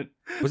来选。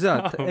不是啊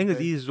，Angus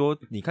意思是说，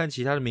你看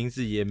其他的名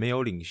字也没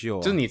有领袖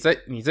就是你在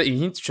已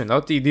经选到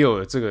第6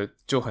了，这个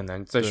就很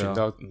难再选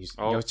到你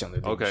要讲的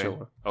领袖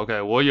了。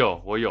OK， 我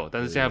有，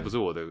但是现在不是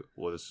我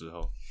的时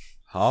候。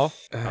好，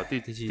第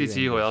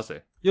7回到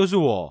谁？又是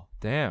我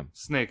 ，Damn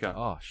Snake 啊！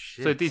哦，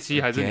 shit， 所以第七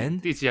还是你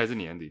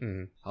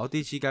Andy。好，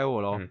第7该我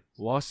咯。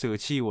我要舍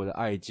弃我的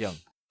爱将。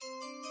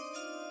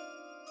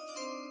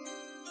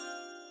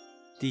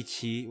第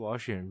7我要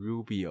选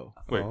Rubio。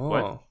喂，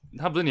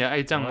他不是你的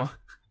爱将吗？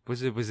不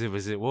是，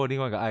我有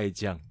另外一个爱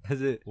将，但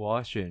是我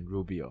要选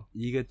Rubio。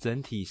以一个整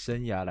体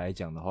生涯来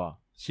讲的话，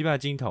西班牙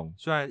金童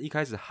虽然一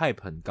开始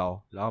hype 很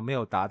高，然后没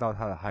有达到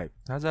他的 hype，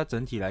 但是他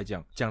整体来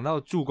讲，讲到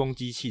助攻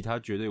机器，他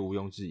绝对毋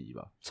庸置疑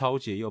吧，超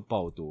节又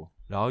爆多，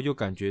然后又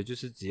感觉就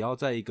是只要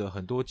在一个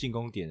很多进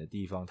攻点的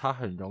地方，他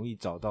很容易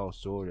找到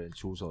所有人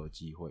出手的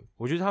机会。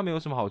我觉得他没有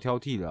什么好挑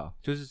剔的啊，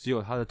就是只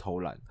有他的投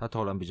篮，他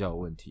投篮比较有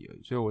问题而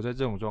已。所以我在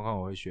这种状况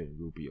我会选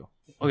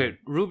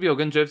Rubio。OK，Rubio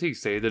跟 Jeff Teague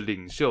谁的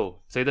领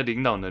袖，谁的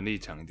领导能力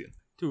强一点？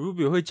就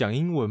Rubio 会讲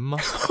英文吗？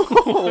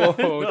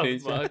等一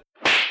下。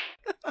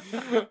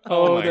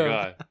Oh my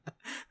god！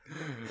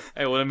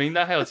 我的名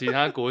单还有其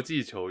他国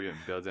际球员，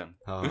不要这样。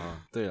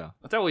对啊，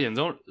在我眼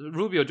中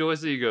 ，Rubio 就会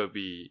是一个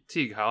比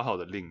Teague 还要好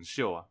的领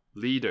袖啊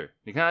 ，leader。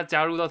你看他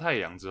加入到太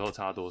阳之后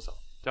差多少，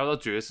加入到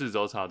爵士之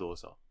后差多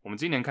少。我们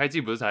今年开季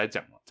不是才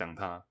在讲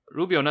他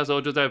 ，Rubio 那时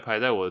候就排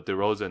在我的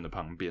DeRozan 的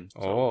旁边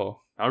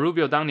然后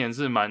Rubio 当年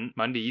是蛮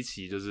离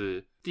奇，就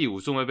是第5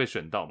顺位被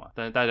选到嘛，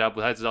但是大家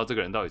不太知道这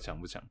个人到底强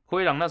不强。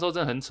灰狼那时候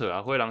真的很扯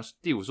啊，灰狼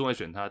第5顺位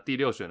选他，第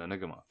6选了那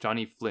个嘛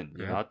Johnny Flynn，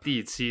 然后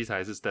第7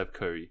才是 Steph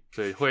Curry，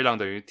 所以灰狼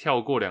等于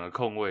跳过2个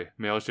控位，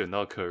没有选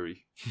到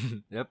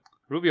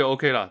Curry。Rubio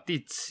OK 啦，第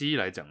7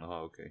来讲的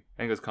话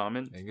OK。Angus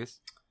comment？Angus，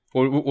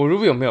 我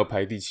Rubio 没有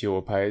排第7，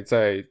我排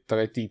在大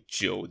概第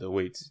9的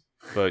位置。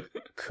But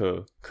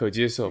可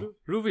接受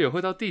 ，Rubio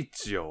会到第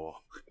9哦。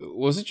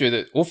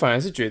我反而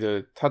是觉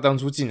得他当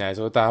初进来的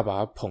时候，大家把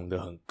他捧得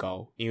很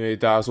高，因为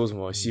大家说什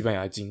么西班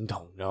牙金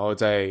童，然后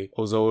在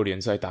欧洲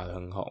联赛打得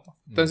很好嘛。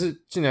但是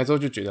进来之后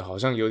就觉得好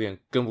像有点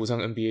跟不上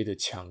NBA 的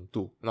强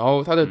度，然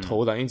后他的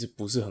投篮一直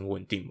不是很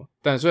稳定嘛。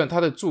但虽然他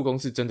的助攻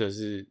是真的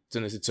是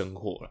真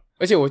货了，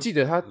而且我记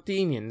得他第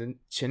1年的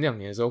前2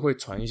年的时候会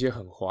传一些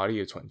很华丽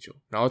的传球，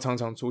然后常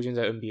常出现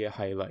在 NBA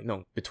highlight 那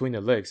种 between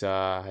the legs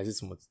啊，还是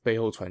什么背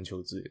后传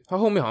球之类的。他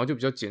后面好像就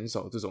比较减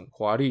少这种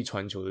华丽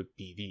传球的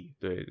比例，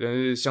对，但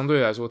是相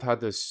对来说他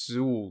的失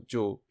误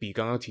就比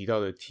刚刚提到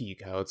的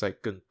Teague 还要再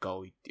更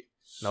高一点，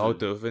然后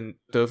得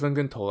分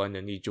跟投篮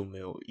能力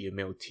也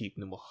没有 Teague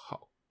那么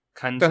好。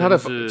但他的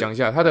讲一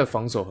下，他的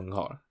防守很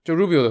好啦，就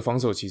Rubio 的防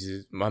守其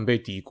实蛮被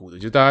低估的，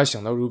就大家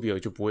想到 Rubio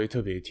就不会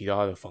特别提到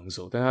他的防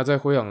守，但他在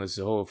灰狼的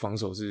时候防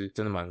守是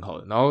真的蛮好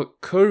的。然后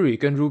Curry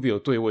跟 Rubio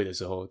对位的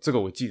时候，这个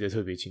我记得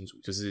特别清楚，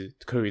就是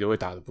Curry 都会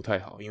打得不太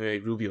好，因为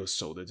Rubio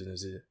守的真的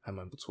是还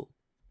蛮不错。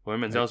我原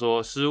本是要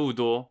说失误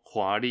多、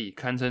华丽，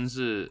堪称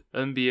是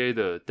NBA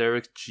的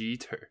Derek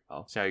Jeter。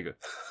好，下一个。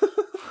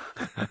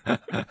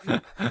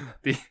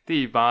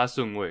第8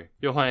顺位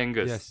又换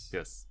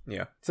Angus，yes，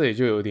 这也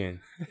就有点，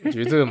我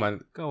觉得这个蛮，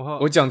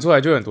我讲出来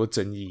就有很多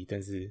争议，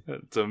但是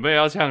准备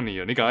要呛你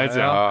了，你赶快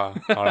讲啊！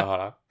好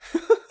了，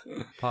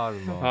怕什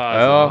么？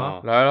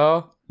来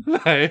咯，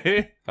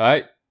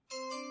来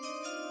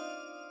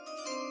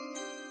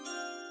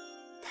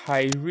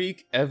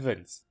 ，Tyreke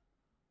Evans。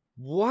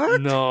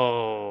What？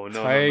 No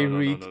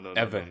Tyreek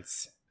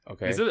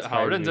Evans。OK， 你是不是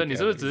好认真？你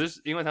是不是 Evans 只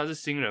是因为他是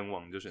新人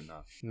王就选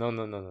他？ No，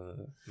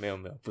 没有，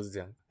不是这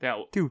样，对啊，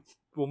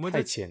我们在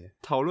太浅了。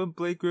讨论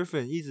Blake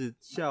Griffin 一直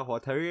下滑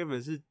，Tyreek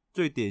Evans 是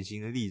最典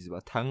型的例子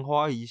吧？昙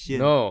花一现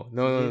No，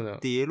 直接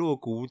跌落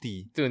谷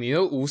底。对，你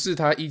都无视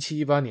他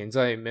17-18年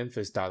在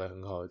Memphis 打得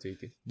很好的这一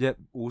点。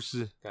无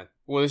视。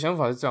我的想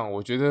法是这样，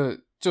我觉得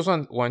就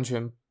算完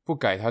全不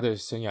改他的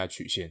生涯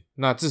曲线，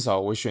那至少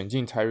我选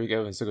进 Tyreek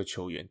Evans 这个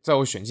球员，在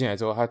我选进来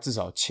之后，他至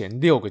少前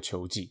6个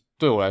球季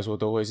对我来说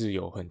都会是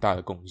有很大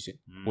的贡献。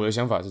我的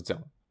想法是这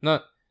样。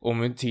那我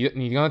们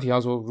你刚刚提到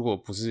说，如果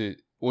不是，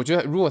我觉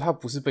得如果他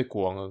不是被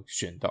国王而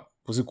选到，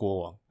不是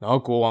国王，然后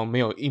国王没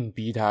有硬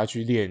逼他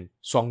去练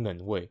双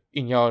能位，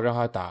硬要让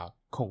他打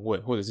控卫，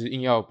或者是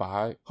硬要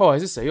把他，后来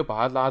是谁又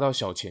把他拉到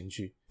小前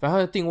去，反正他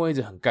的定位一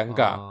直很尴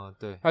尬。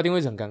对，他的定位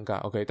一直很尴尬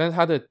OK， 但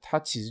是他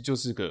其实就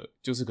是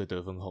个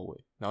得分后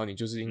卫，然后你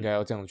就是应该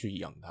要这样去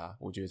养他，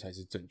我觉得才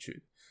是正确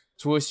的。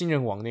除了新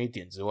人王那一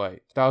点之外，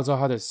大家都知道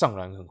他的上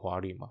篮很华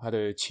丽嘛，他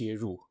的切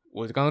入，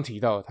我刚刚提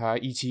到他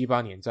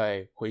17-18年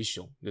在灰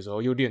熊的时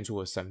候又练出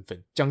了3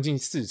分，将近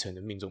40%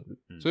的命中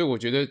率，所以我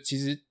觉得其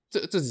实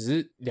这只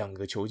是2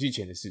个球季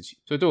前的事情，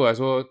所以对我来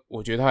说，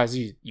我觉得他还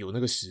是有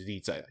那个实力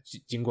在，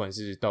尽管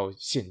是到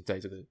现在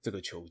这个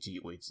球季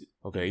为止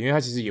OK， 因为他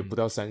其实也不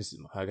到30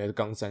嘛，他还是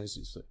刚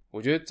30岁，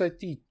我觉得在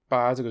第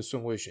8这个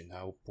顺位选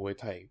他不会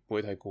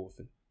太过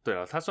分。对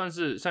啊，他算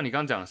是像你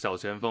刚讲小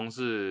前锋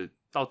是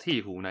到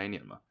鹈鹕那一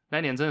年嘛，那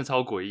一年真的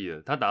超诡异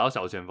的，他打到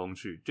小前锋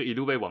去，就一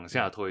路被往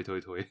下推，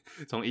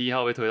从1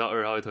号被推到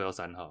2号，被推到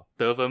3号，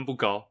得分不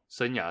高，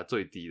生涯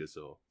最低的时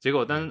候，结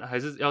果但还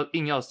是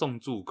硬要送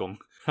助攻，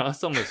然后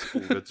送了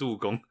5个助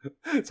攻，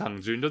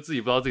场均就自己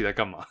不知道自己在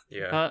干嘛。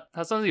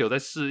他算是有在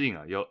适应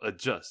啊，有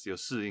adjust 有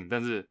适应，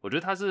但是我觉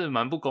得他是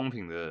蛮不公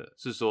平的，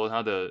是说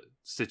他的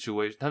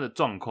situation 他的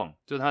状况，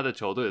就是他的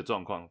球队的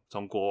状况，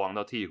从国王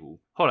到鹈鹕，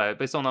后来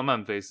被送到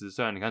曼菲斯，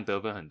虽然你看得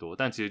分很多，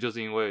但其实就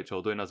是因为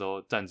球队那时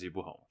候战绩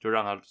不好，就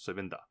让他随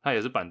便打，他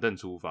也是板凳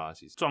出发，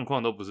其实状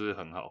况都不是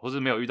很好，或是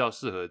没有遇到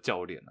适合的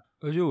教练啊。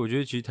而且我觉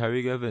得其实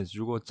Tyreek Evans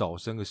如果早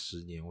生个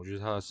10年，我觉得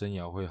他的生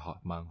涯会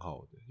蛮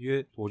好的，因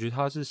为我觉得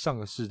他是上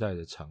个世代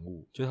的产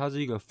物，就他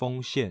是一个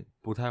锋线，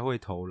不太会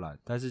投篮，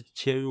但是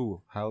切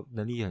入还有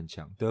能力很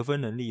强，得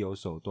分能力有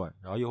手段，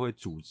然后又会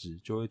组织，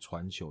就会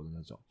传球的那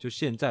种。就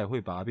现在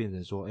会把它变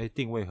成说，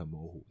定位很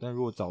模糊，但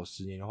如果早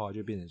10年的话，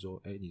就变成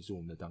说，你是我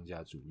们的当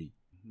家主力。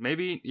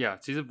Maybe yeah，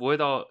 其实不会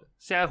到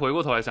现在回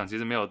过头来想，其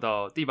实没有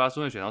到第8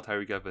顺位选到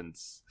Tyreek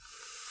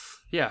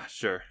Evans。Yeah,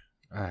 sure。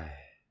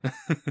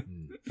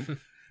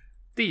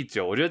第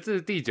9，我觉得这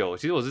是第9，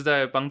其实我是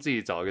在帮自己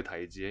找一个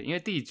台阶，因为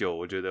第9，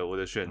我觉得我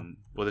的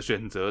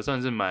选择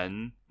算是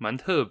蛮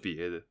特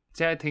别的。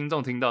现在听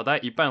众听到，大概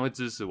一半会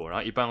支持我，然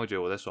后一半会觉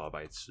得我在耍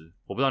白痴。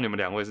我不知道你们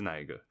2位是哪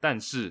一个，但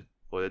是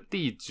我的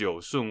第9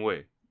顺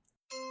位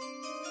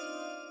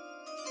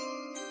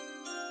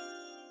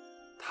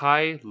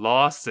Ty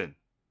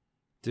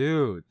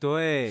Lawson。Dude，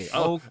 对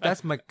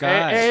，that's my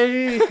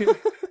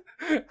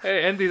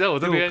guy。Andy 在我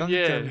这边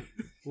耶。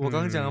我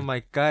刚讲的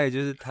my guy 就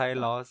是 Ty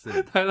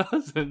Lawson。Ty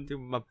Lawson 就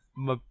my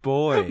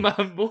boy。My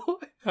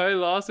boy。Ty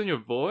Lawson your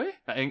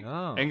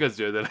boy？Angus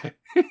觉得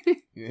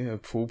嘞？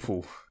普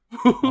普。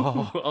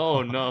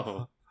Oh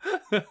no。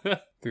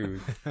对，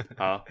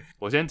好，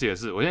我先解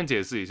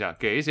释一下，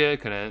给一些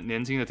可能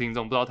年轻的听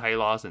众不知道 Ty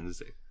Lawson 是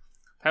谁。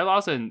Ty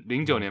Lawson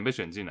 09年被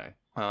选进来，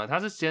他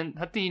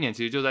第1年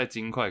其实就在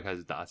金块开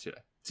始打起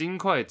来。金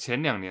块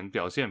前2年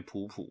表现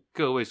普普，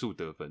个位数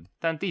得分，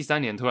但第3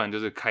年突然就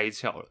是开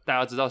窍了。大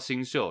家知道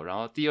新秀，然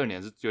后第2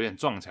年是有点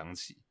撞墙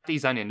期，第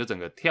3年就整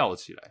个跳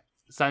起来。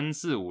3、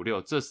4、5、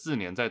6这4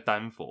年在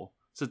丹佛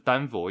是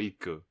丹佛一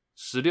哥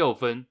，16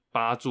分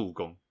8助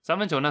攻，三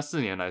分球那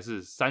4年来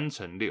是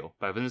3×6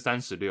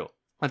 36%。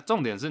那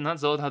重点是那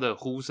时候他的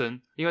呼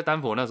声，因为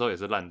丹佛那时候也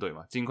是烂队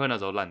嘛，金块那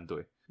时候烂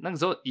队，那个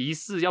时候疑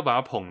似要把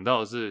他捧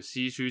到是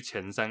西区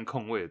前3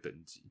控卫的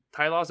等级。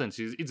Ty Lawson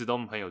其实一直都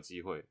很有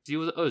机会，几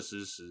乎是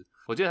20-10。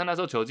我记得他那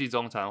时候球季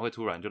中常常会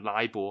突然就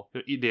拉一波，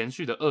就一连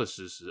续的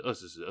20-10、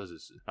20-10、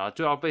20-10，然后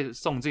就要被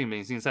送进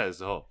明星赛的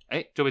时候，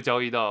就被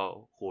交易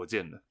到火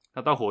箭了。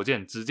那到火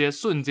箭直接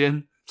瞬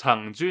间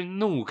场均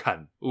怒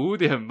砍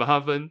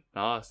 5.8 分，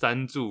然后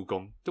3助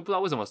攻，就不知道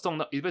为什么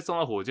被送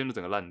到火箭就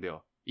整个烂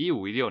掉。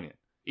15、16年。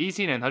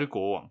17年他去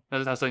国王，那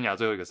是他生涯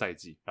最后一个赛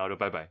季，然后就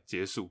拜拜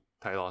结束。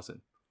Ty Lawson，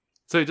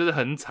 所以就是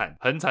很惨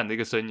的一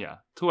个生涯，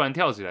突然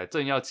跳起来，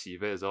正要起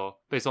飞的时候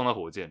被送到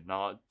火箭，然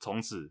后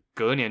从此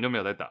隔年就没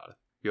有再打了。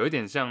有一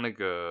点像那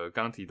个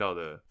刚提到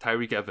的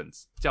Tyreek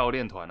Evans， 教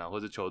练团啊或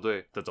者球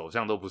队的走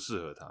向都不适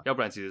合他，要不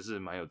然其实是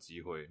蛮有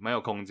机会、蛮有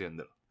空间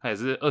的。他也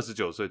是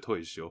29岁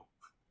退休。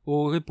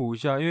我可以补一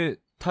下，因为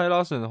Ty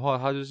Lawson 的话，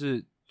他就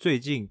是最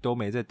近都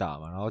没在打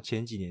嘛，然后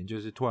前几年就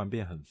是突然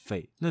变很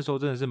废，那时候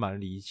真的是蛮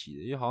离奇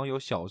的，因为好像有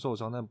小受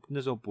伤，但那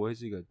时候不会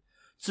是一个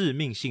致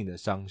命性的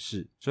伤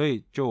势，所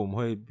以就我们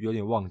会有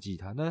点忘记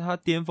他。但是他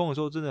巅峰的时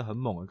候真的很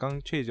猛，刚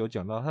刚 Chase 有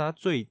讲到他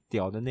最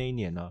屌的那一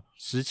年呢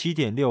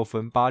，17.6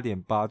分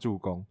 8.8 助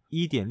攻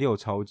 1.6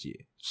 抄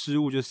截，失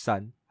误就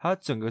3，他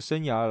整个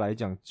生涯来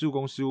讲助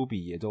攻失误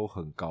比也都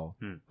很高，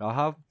然后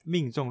他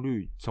命中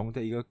率从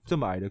一个这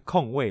么矮的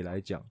控卫来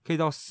讲，可以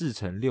到4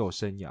成6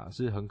生涯，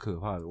是很可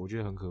怕的，我觉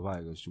得很可怕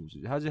的一个数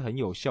字，他是很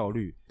有效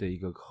率的一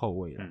个后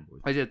卫啦，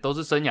而且都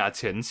是生涯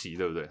前期，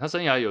对不对？他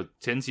生涯有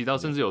前期到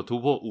甚至有突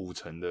破5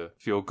成的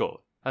field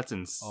goal。That's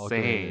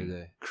insane，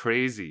对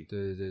crazy。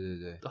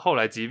对。后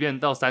来即便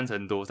到3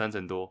成多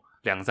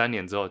，2-3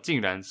年之后，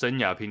竟然生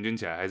涯平均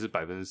起来还是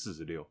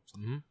46%。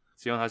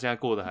希望他现在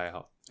过得还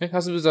好。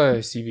他是不是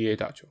在 CBA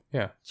打球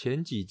 ？Yeah，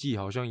 前几季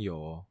好像有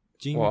哦，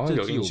哇，这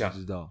季我有印象不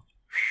知道。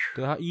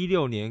对，他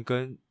16年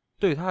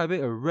对他还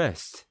被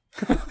arrest，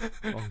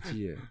 忘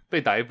记了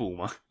被逮捕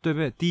吗？对，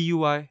被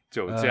DUI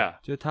酒驾，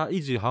就他一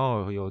直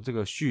好像有这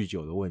个酗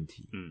酒的问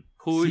题。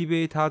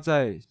CBA 他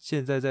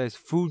现在在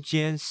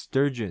Fujian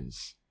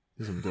Surgeons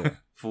是什么队？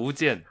福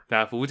建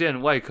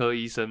外科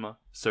医生吗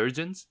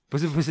 ？Surgeons？ 不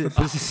是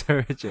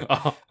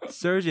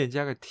Surgeon，Surgeon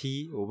加个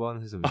T， 我不知道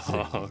那是什么字。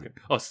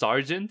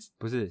Sergeant？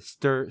 不是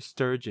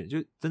Sturgeon， 就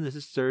真的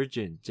是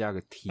Surgeon 加个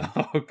T。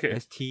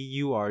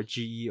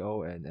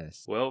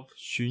STURGEONS。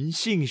寻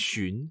姓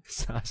寻，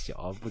傻小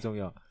啊，不重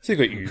要。这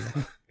个鱼。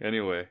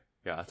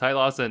Anyway，Ty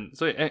Lawson，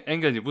 所以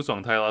Anger 你不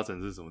爽 Ty Lawson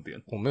是什么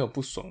点？我没有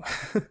不爽啊。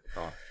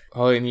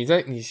好，我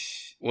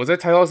在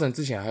Ty Lawson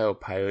之前还有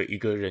排了一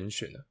个人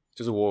选呢，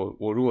就是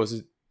我如果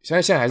是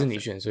现在还是你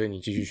选，所以你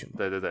继续选吧。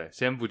对，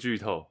先不剧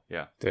透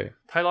对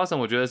Ty Lawson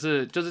我觉得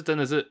就是真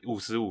的是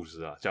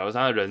50-50啊。假如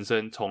他的人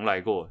生重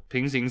来过，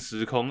平行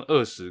时空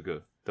20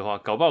个的话，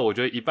搞不好我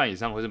觉得1半以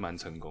上会是蛮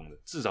成功的，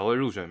至少会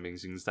入选明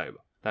星赛吧。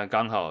但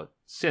刚好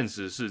现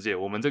实世界，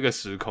我们这个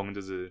时空就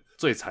是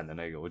最惨的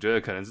那个，我觉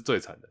得可能是最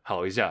惨的。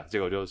好一下，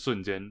结果就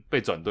瞬间被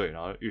转队，然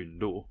后陨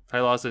落。Ty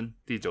Lawson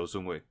第9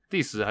顺位，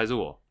第10还是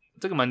我。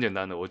这个蛮简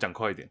单的，我讲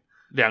快一点。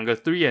2个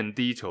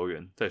 3&D 球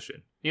员在选，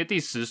因为第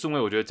10顺位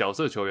我觉得角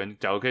色球员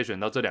假如可以选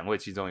到这2位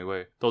其中一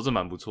位都是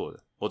蛮不错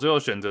的。我最后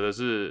选择的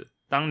是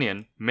当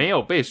年没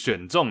有被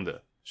选中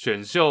的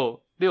选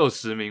秀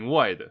60名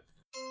外的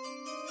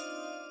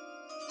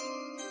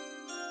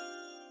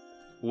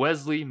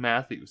Wesley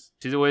Matthews。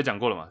 其实我也讲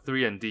过了嘛，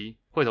 3&D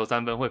会投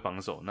3分会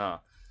防守，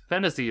那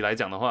Fantasy 来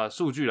讲的话，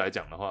数据来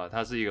讲的话，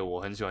他是一个我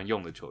很喜欢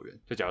用的球员。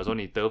就假如说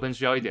你得分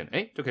需要一点，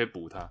就可以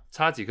补他；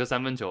差几颗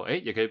3分球，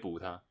也可以补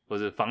他；或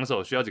者防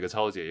守需要几个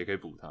抄截，也可以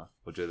补他。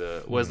我觉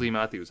得 Wesley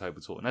Matthews 还不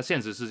错。那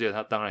现实世界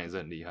他当然也是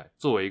很厉害，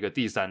作为一个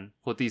第3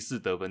或第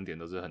4得分点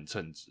都是很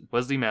称职。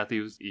Wesley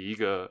Matthews 以一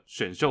个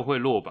选秀会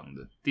落榜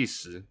的第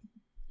10。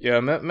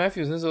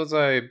Matthews 那时候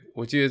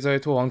我记得在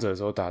拓荒者的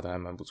时候打得还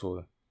蛮不错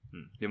的。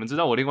你们知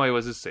道我另外一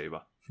位是谁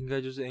吧？应该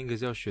就是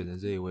Angus 要选的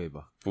这一位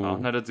吧？好，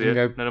那就直接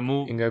那就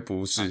move。应该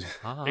不是，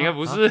应该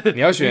不是。你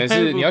要选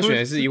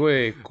的是一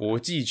位国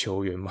际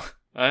球员吗？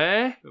不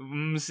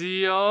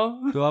是哦。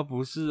对啊，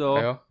不是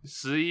哦。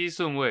11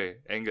顺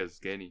位 Angus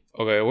给你。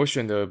OK， 我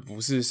选的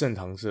不是圣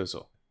堂射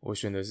手，我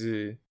选的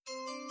是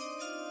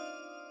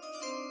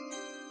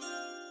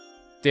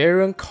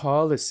Darren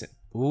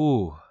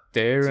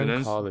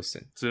Collison。Darren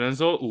Collison， 只能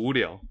说无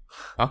聊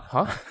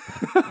啊？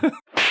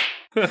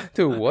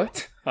对 ，what？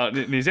 好，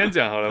你先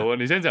讲好了，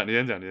你先讲。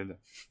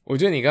我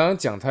觉得你刚刚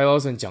讲 Ty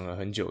Lawson 讲了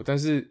很久，但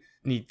是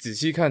你仔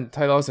细看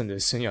Ty Lawson 的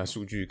生涯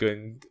数据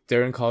跟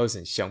Darren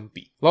Collison 相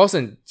比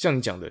 ，Lawson 像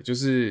你讲的，就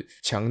是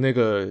强那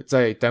个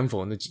在丹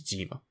佛那几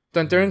季嘛。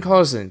但 Darren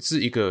Collison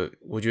是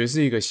我觉得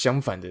是一个相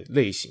反的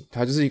类型，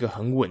他就是一个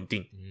很稳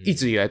定，一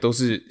直以来都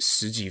是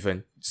10几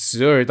分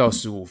，12到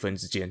15分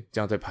之间这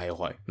样在徘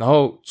徊，然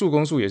后助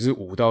攻数也是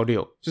5到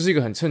6，就是一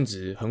个很称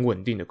职、很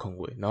稳定的控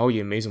卫，然后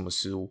也没什么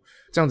失误，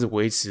这样子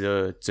维持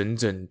了整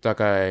大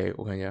概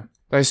我看一下，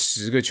大概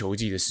10个球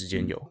季的时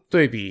间有，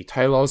对比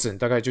Ty Lawson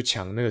大概就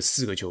强那个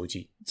4个球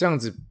季，这样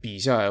子比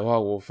下来的话，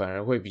我反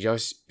而会比较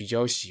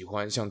喜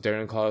欢像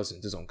Darren Collison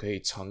这种可以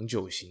长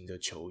久型的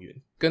球员。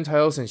跟 Ty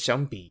Lawson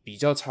相比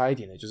较差一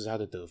点的就是他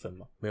的得分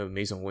嘛，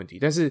没什么问题。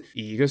但是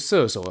以一个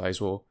射手来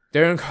说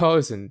 ，Darren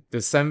Collison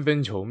的3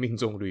分球命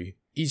中率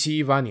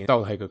17-18年到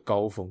了一个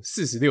高峰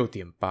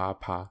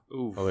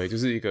 46.8%，OK， 就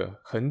是一个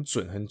很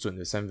准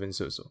的3分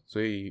射手，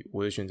所以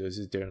我的选择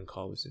是 Darren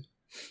Collison。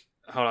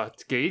好啦，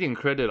给一点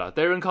credit 啦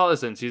 ，Darren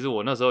Collison 其实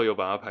我那时候有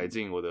把他排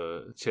进我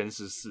的前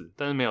14，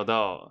但是没有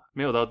到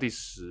第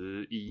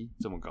11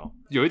这么高。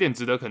有一点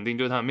值得肯定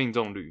就是他的命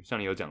中率，像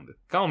你有讲的，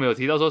刚刚我们有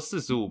提到说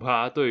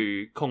 45% 对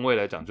于控卫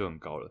来讲就很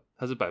高了，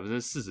他是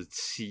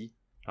 47%，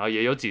 然后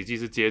也有几季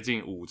是接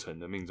近5成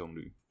的命中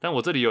率。但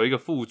我这里有一个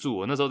附注，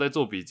我那时候在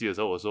做笔记的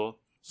时候我说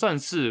算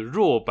是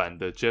弱版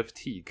的 Jeff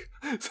Teague，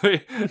 所以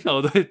那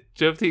我对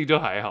Jeff Teague 就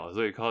还好，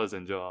所以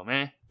Collison 就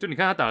你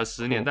看他打了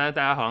10年，但是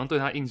大家好像对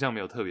他印象没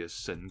有特别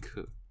深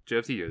刻。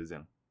Jeff Teague 也是这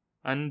样。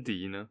安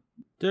迪呢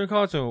 ？Darren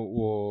Collison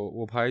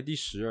我排第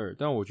12，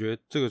但我觉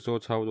得这个时候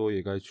差不多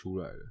也该出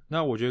来了。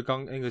那我觉得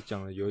刚 Angus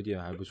讲的有一点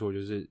还不错，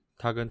就是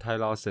他跟 Ty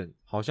Lawson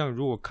好像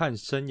如果看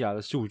生涯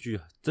的数据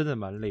真的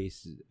蛮类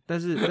似的，但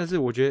是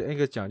我觉得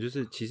Angus 讲就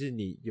是其实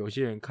你有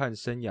些人看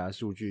生涯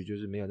数据就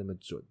是没有那么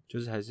准，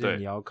就是还是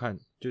你要看，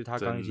就是他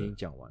刚已经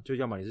讲完，就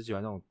要么你是喜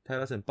欢那种 Ty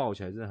Lawson 爆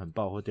起来真的很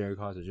爆，或 Darren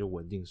Collison 就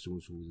稳定输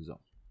出这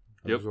种。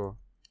比如说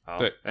好，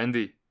对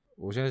 ，Andy，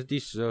我现在是第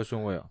12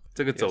顺位哦。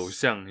这个走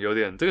向有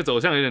点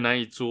难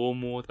以捉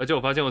摸，而且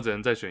我发现我只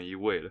能再选一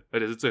位了，而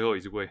且是最后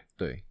一位。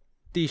对，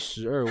第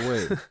12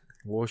位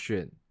我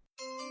选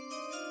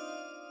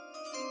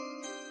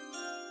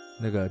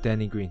那个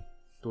Danny Green。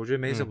我觉得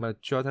没什么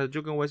需要他，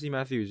就跟 Wesley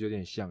Matthews 有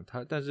点像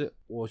他，但是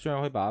我虽然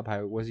会把他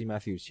排 Wesley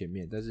Matthews 前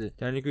面，但是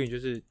Danny Green 就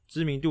是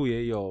知名度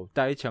也有，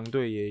带强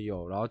队也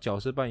有，然后角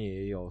色扮演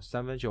也有，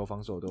三分球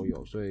防守都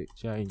有，所以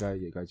现在应该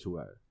也该出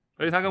来了。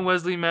而且他跟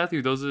Wesley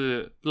Matthews 都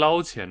是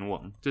捞钱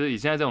王，就是以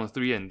现在这种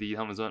 3&D，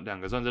 他们两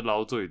个算是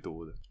捞最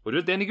多的。我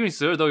觉得 Danny Green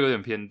 12都有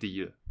点偏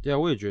低了。对啊，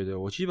我也觉得，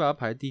我其实把他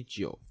排第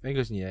9。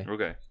Angus 你呢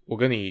 ？OK，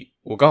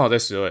 我刚好在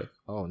12。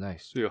哦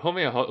 ，nice。对，后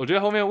面有我觉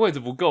得后面位置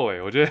不够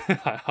我觉得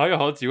还有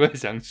好几位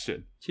想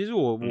选。其实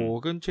我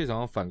跟Chase好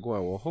像反过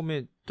来，我后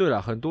面对啦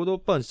很多都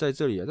bunch 在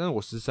这里了，但是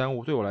我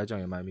13对我来讲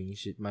也蛮明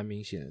显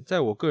的。在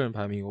我个人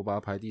排名，我把它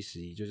排第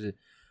11，就是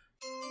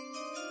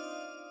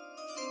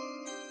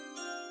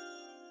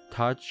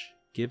Taj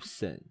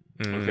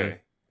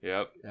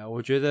Gibson。OK。Yep，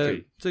 我觉得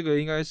这个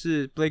应该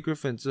是 Blake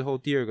Griffin 之后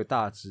第2个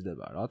大只的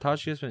吧。然后 Taj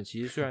Gibson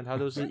其实虽然他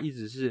都是一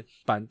直是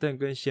板凳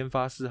跟先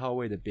发4号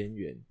位的边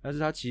缘，但是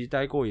他其实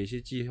待过有些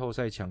季后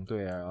赛强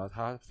队啊，然后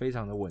他非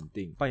常的稳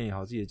定，扮演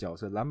好自己的角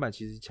色，篮板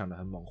其实抢得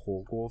很猛，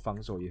火锅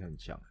防守也很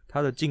强，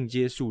他的进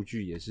阶数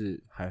据也是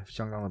还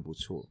相当的不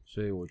错，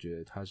所以我觉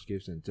得 Taj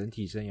Gibson 整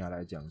体生涯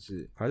来讲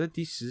是排在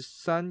第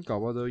13，搞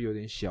不好都有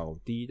点小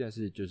低，但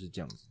是就是这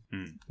样子。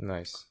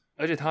Nice。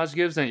而且 Taj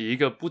Gibson 以一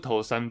个不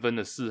投3分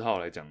的4号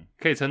来讲，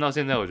可以撑到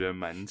现在，我觉得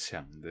蛮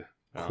强的。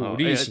苦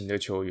力型的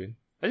球员。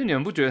而且你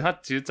们不觉得他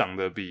其实长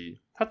得比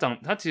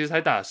他其实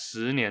才打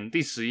10年，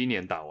第11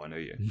年打完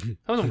而已，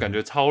他为什么感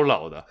觉超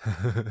老的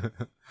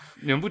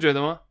你们不觉得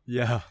吗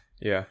 ？Yeah。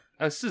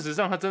事实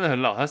上他真的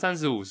很老，他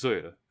35岁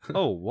了。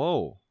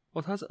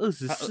他是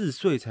24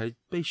岁才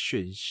被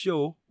选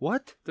秀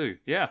 ？What？ 对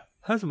 ，Yeah。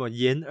他什么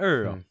研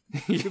2哦？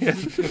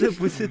这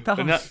不是大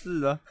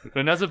四啊，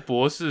人家是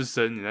博士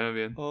生，你在那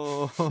边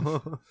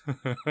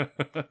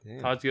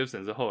他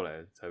Gibson 是后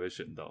来才被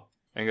选到。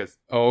Angus，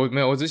 没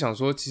有，我只想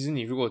说，其实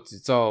你如果只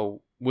照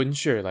win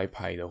share 来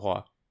排的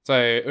话，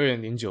在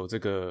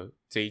2009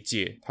这一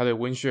届，他的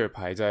win share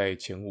排在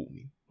前5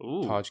名。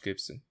Taj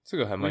Gibson 这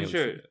个还蛮有趣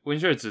的。win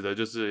share 指的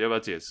就是要不要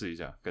解释一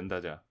下，跟大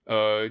家？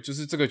就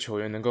是这个球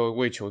员能够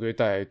为球队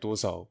带来多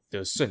少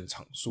的胜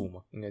场数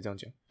嘛，应该这样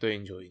讲，对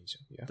赢球的影响。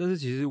但是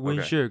其实 win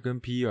share 跟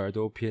PER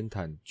都偏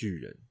袒巨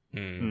人。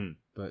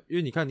对，因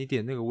为你看你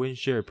点那个 win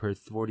share per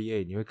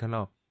 48，你会看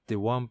到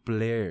Devon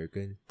Blair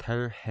跟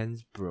Tyler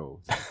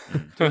Hansbrough，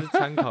 就是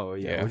参考而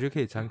已。我觉得可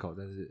以参考，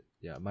但是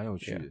蛮有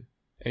趣的。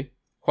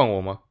换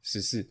我吗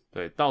？14。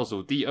对，倒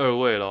数第2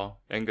位咯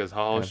Angus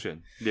好好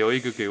选，留一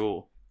个给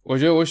我。我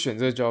觉得我选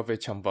这个就要被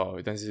呛爆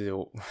了，但是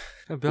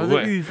不要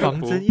再预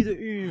防针，一直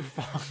预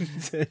防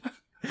针。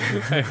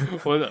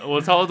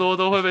我超多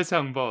都会被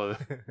呛爆的。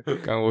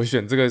我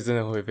选这个真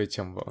的会被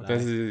呛爆，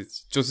但是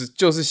就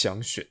是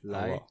想选，来，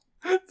好不好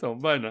怎么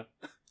办呢？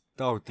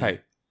到底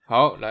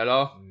好来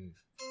咯。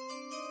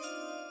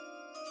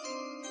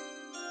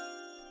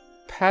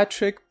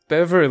Patrick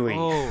Beverly。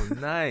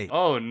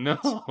nice。no。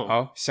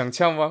好，想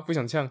呛吗？不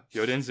想呛，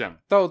有点想。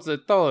到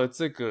了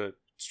这个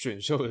选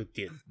秀的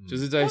点，就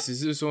是在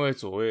14顺位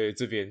左位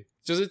这边，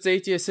就是这一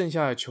届剩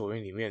下的球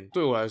员里面，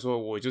对我来说，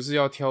我就是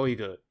要挑一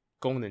个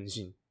功能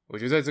性。我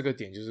觉得在这个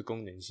点就是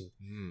功能性。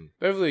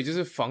Beverly 就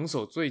是防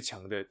守最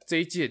强的，这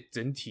一届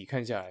整体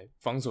看下来，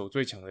防守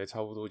最强的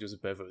差不多就是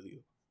Beverly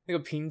了。那个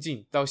拼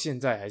劲到现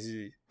在还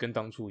是跟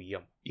当初一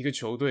样，一个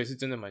球队是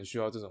真的蛮需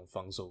要这种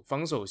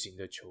防守型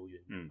的球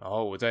员。然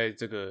后我在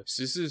这个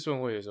14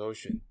顺位的时候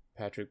选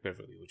Patrick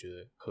Beverly， 我觉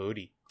得合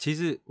理。其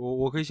实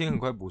我可以先很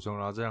快补充，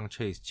然后再让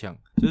Chase 呛。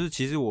就是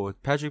其实我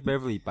Patrick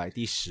Beverly 摆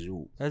第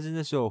15，但是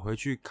那时候我回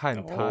去看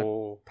他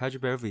Patrick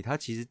Beverly， 他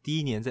其实第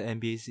一年在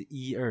NBA 是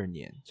12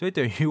年，所以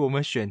等于我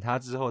们选他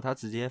之后，他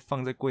直接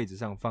放在柜子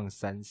上放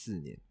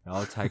3-4年，然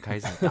后才开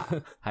始打，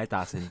还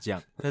打成这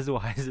样。但是我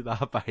还是把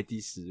他摆第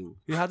15，因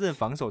为他真的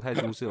防守太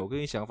出色。我跟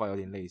你想法有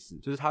点类似，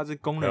就是他这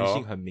功能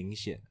性很明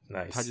显，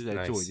他就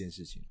在做一件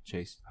事情。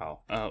Chase，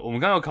 好，我们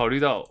刚刚有考虑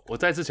到，我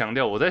再次强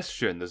调，我在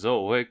选的时候，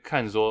我会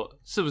看说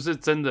是不是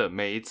真的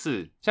每一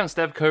次像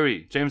Steph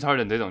Curry、James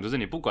Harden 这种，就是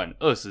你不管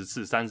20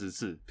次、30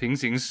次，平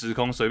行时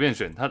空随便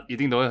选，他一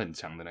定都会很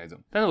强的那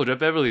种。但是我觉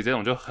得 Beverly 这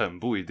种就很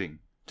不一定，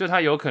就他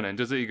有可能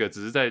就是一个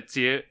只是在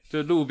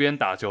就路边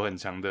打球很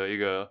强的一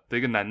个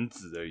男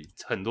子而已，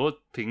很多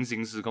平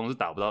行时空是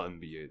打不到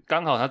NBA 的。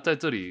刚好他在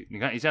这里，你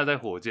看一下在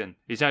火箭，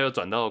一下又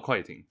转到了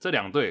快艇，这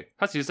2队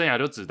他其实生涯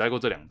就只待过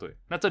这2队，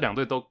那这2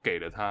队都给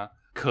了他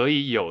可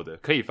以有的、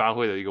可以发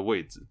挥的一个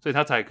位置，所以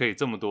他才可以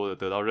这么多的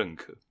得到认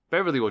可。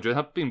Beverly 我觉得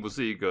他并不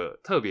是一个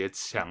特别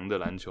强的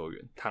篮球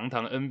员，堂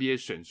NBA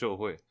选秀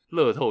会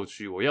乐透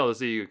区，我要的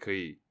是一个可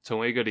以成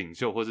为一个领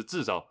袖，或是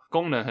至少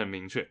功能很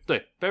明确。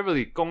对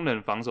Beverly 功能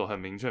防守很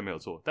明确没有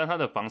错，但他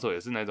的防守也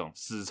是那种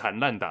死缠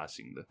烂打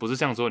型的，不是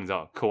像说你知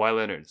道 Kawhi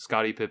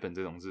Leonard、Scottie Pippen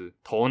这种是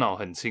头脑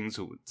很清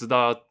楚，知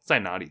道要在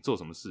哪里做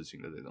什么事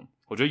情的这种，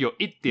我觉得有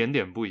一点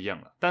点不一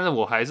样啦。但是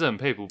我还是很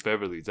佩服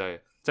Beverly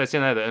在在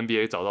现在的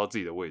NBA 找到自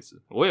己的位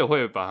置，我也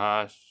会把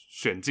他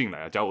选进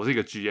来啊。假如我是一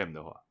个 GM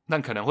的话，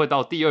但可能会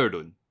到第二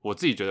轮，我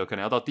自己觉得可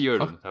能要到第二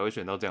轮才会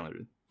选到这样的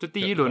人。就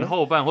第一轮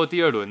后半或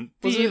第二轮，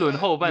第一轮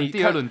后半、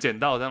第二轮捡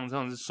到，这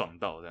样是爽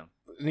到这样。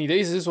你的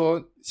意思是说，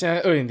现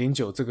在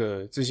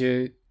2009这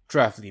些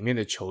draft 里面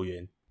的球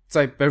员，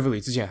在 Beverly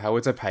之前还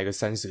会再排个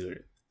30个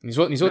人？你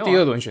说第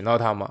二轮选到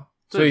他吗？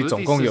所以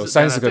总共有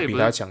30个比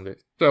他强的。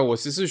对啊，我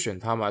14选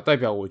他嘛，代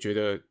表我觉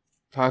得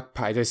他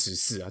排在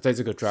14啊，在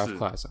这个 draft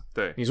class 啊。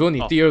对，你说你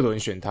第二轮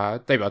选他，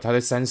代表他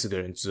在30个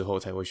人之后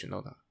才会选到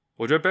他。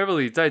我觉得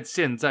Beverly 在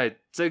现在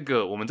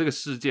我们这个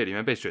世界里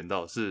面被选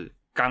到是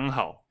刚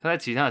好，他在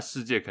其他的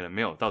世界可能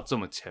没有到这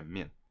么前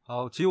面。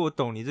好，其实我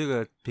懂你这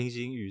个平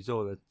行宇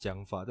宙的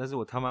讲法，但是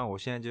我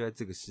现在就在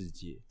这个世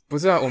界。不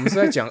是啊，我们是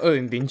在讲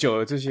2009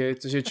的这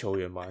些球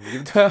员嘛？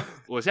你对啊，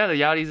我现在的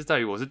压力是在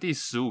于我是第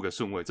15个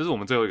顺位，这是我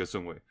们最后一个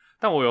顺位，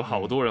但我有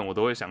好多人我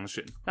都会想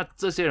选，那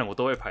这些人我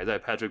都会排在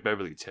Patrick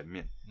Beverly 前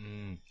面。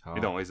好，你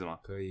懂我意思吗？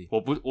可以，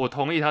我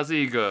同意他是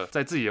一个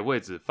在自己的位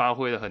置发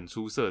挥的很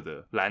出色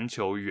的篮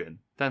球员，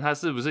但他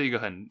是不是一个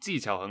很技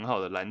巧很好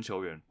的篮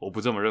球员，我不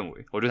这么认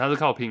为。我觉得他是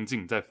靠拼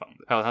劲在防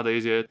的，还有他的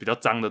一些比较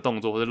脏的动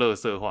作或者垃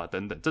圾化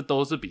等等，这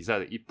都是比赛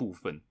的一部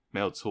分，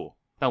没有错。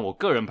但我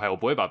个人排，我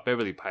不会把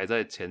Beverly 排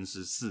在前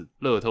14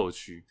乐透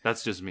区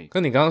 ，That's just me。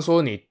可你刚刚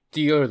说你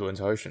第二轮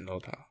才会选到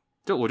他，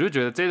我就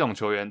觉得这种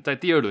球员在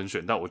第二轮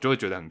选到，我就会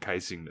觉得很开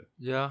心的。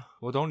Yeah，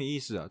 我懂你意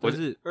思啊。但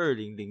是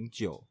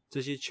2009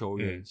这些球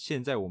员，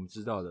现在我们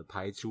知道的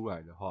排出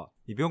来的话，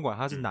你不用管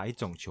他是哪一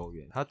种球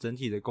员，他整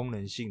体的功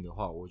能性的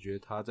话，我觉得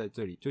他在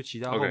这里就其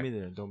他后面的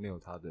人都没有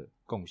他的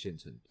贡献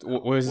程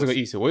度。我也是这个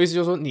意思。我意思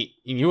就是说你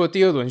如果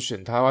第二轮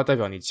选他的话，代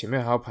表你前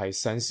面还要排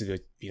30个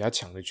比他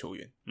强的球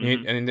员。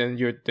And then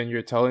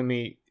you're telling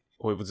me，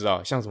 我也不知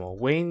道，像什么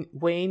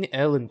Wayne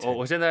Ellington，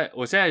 我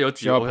现在有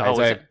几就要排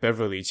在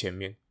Beverly 前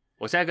面。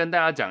我现在跟大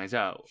家讲一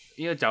下，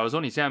因为假如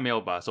说你现在没有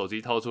把手机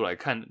掏出来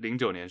看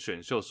09年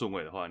选秀顺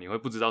位的话，你会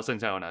不知道剩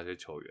下有哪些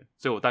球员，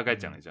所以我大概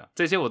讲一下，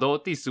这些我都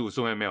第15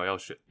顺位没有要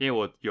选，因为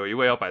我有一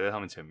位要摆在他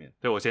们前面，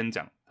所以我先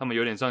讲，他们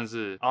有点算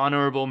是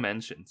honorable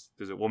mentions，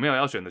 就是我没有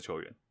要选的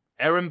球员。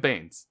Aaron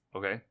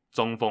Baines，OK，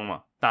 中锋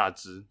嘛，大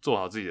只，做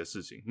好自己的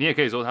事情，你也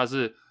可以说他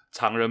是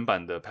常人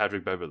版的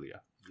Patrick Beverly 啊。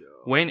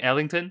Wayne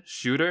Ellington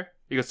shooter，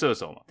 一个射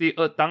手嘛，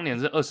当年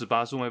是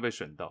28顺位被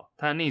选到，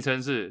他的昵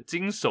称是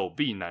金手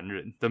臂男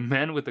人 The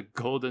Man with the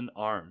Golden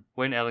Arm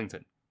Wayne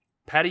Ellington。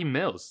 Patty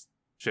Mills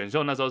选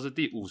秀那时候是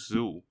第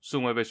55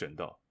顺位被选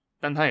到，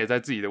但他也在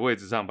自己的位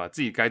置上把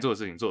自己该做的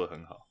事情做得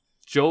很好。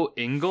Joe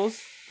Ingles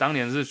当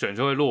年是选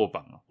秀会落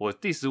榜，我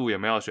第15也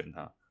没有要选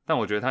他，但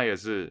我觉得他也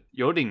是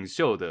有领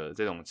袖的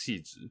这种气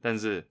质，但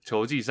是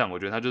球技上我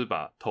觉得他就是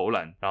把投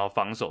篮然后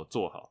防守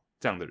做好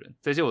这样的人，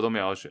这些我都没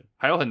有要选，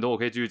还有很多我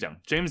可以继续讲。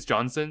James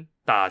Johnson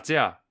打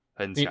架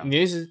很强，你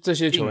的意思这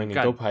些球员你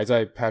都排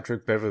在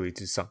Patrick Beverly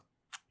之上？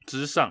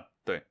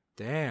对。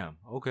Damn，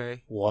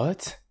 OK，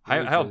 What？ 还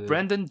有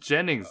Brandon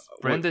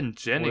Jennings，Brandon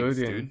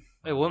Jennings，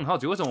 dude， 我很好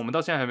奇为什么我们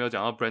到现在还没有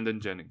讲到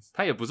Brandon Jennings，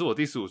 他也不是我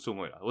第15顺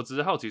位啦，我只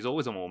是好奇说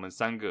为什么我们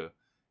3个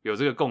有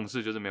这个共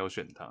识，就是没有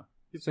选他，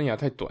生涯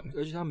太短了，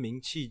而且他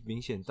名气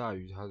明显大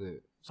于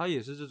他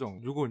也是这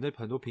种，如果你在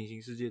很多平行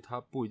世界，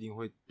他不一定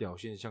会表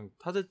现像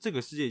他在这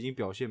个世界已经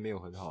表现没有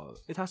很好了。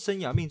他生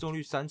涯命中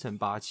率3成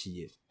87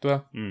耶。对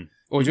啊，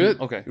我觉得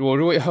OK， 我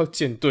如果要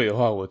建队的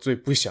话，我最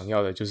不想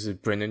要的就是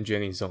Brandon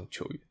Jennings 这种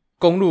球员。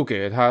公路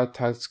给了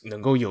他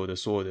能够有的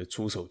所有的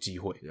出手机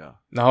会，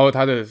然后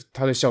他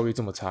的效率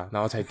这么差，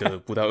然后才得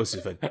不到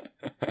20分，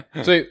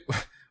所以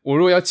我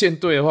如果要建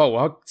队的话，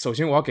首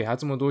先我要给他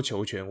这么多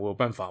球权，我有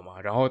办法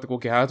吗？然后我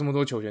给他这么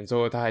多球权之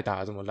后，他还打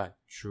得这么烂。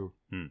True，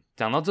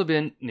 讲到这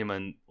边，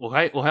我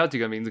还有几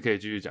个名字可以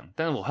继续讲，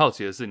但是我好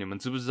奇的是，你们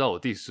知不知道我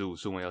第15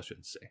顺位要选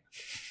谁？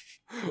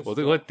我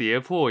这个会跌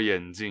破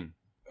眼镜。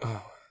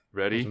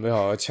Ready？ 准备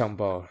好要呛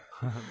爆了。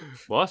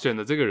我要选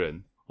的这个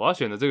人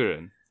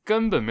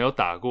根本没有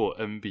打过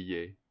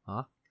NBA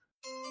啊。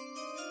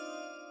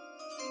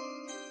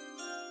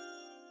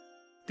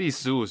第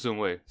15顺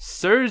位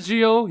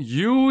Sergio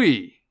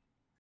Llull。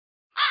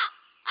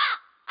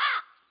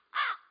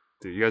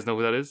 Do you guys know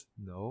who that is?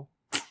 No.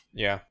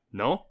 Yeah.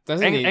 No? 但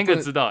是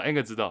Angus 知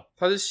道。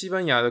他是西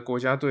班牙的国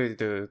家队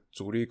的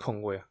主力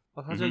控卫啊。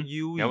他叫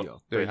Llull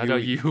哦。对，他叫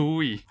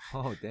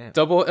Llull。Oh damn.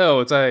 Double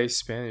L 在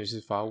Spanish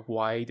是发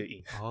Y 的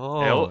音。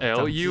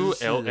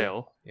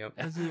LLULL。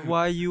但是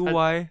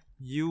YUY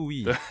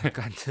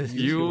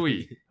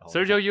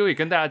Llull。Llull。Sergio Llull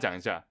跟大家讲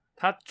一下。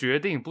他决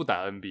定不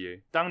打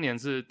NBA， 当年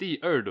是第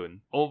2轮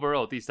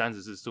overall 第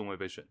34顺位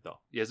被选到，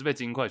也是被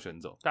金块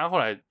选走，但他后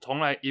来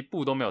从来一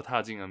步都没有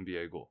踏进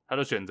NBA 过，他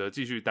就选择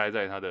继续待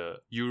在他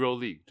的 Euro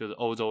League， 就是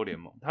欧洲联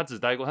盟。他生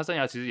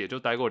涯其实也就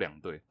待过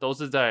2队，都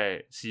是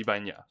在西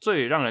班牙，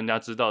最让人家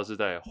知道是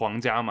在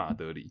皇家马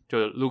德里，就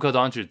是 Luka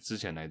Doncic 之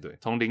前那队，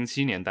从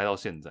07年待到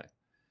现在。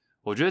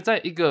我觉得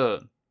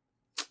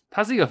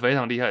他是一个非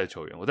常厉害的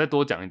球员，我再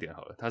多讲一点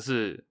好了。他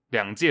是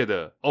2届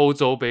的欧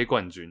洲杯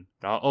冠军，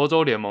然后欧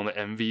洲联盟的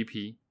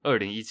MVP，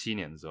 2017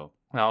年的时候，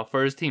然后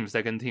First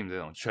Team、Second Team 这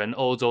种全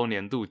欧洲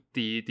年度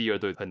第1、第2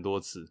队很多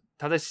次。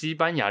他在西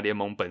班牙联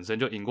盟本身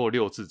就赢过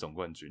6次总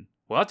冠军。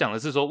我要讲的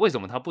是说，为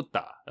什么他不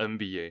打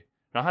NBA？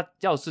 然后他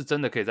要是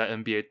真的可以在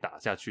NBA 打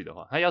下去的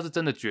话，他要是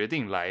真的决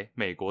定来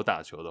美国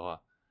打球的话，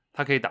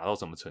他可以打到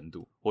什么程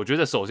度？我觉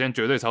得首先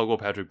绝对超过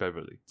Patrick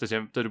Beverly，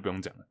 这就不用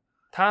讲了。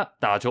他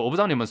打球，我不知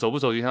道你们熟不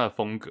熟悉他的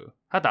风格。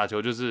他打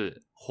球就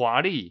是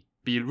华丽，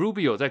比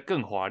Rubio 再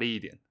更华丽一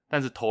点，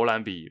但是投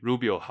篮比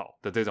Rubio 好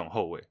的这种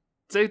后卫。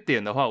这一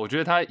点的话，我觉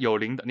得他有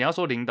领导。你要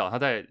说领导，他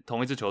在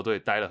同一支球队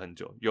待了很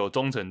久，有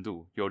忠诚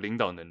度，有领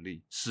导能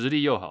力，实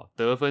力又好，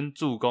得分、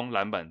助攻、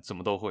篮板什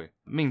么都会，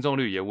命中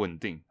率也稳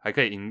定，还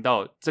可以赢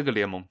到这个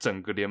联盟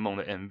整个联盟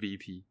的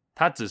MVP。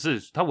他只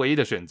是他唯一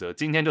的选择，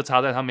今天就差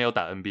在他没有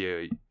打 NBA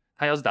而已。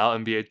他要是打到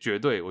NBA， 绝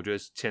对我觉得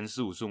前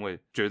15顺位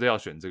绝对要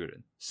选这个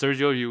人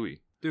Sergio Llull。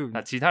对，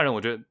那其他人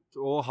我觉得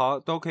我好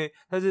都 OK，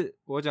 但是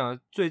我讲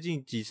最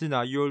近几次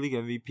拿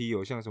EuroLeague MVP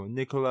有像什么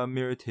Nikola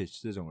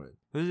Mirotic 这种人，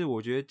但是我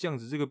觉得这样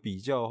子这个比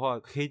较的话，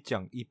可以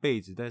讲一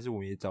辈子，但是我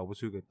们也找不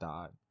出一个答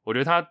案。我觉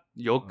得他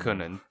有可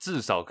能至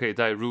少可以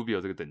在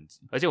Rubio 这个等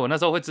级，而且我那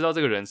时候会知道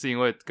这个人是因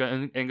为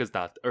跟 Angus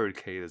打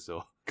 2K 的时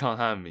候看到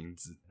他的名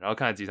字，然后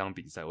看了几场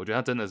比赛，我觉得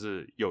他真的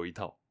是有一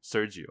套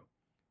Sergio。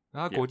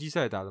那他国际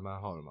赛打得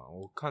蛮好的嘛，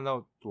我看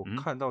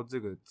到这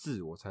个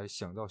字我才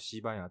想到西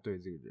班牙队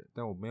这个人，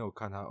但我没有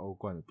看他欧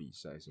冠的比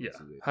赛什么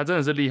之类的。他真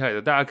的是厉害的，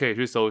大家可以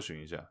去搜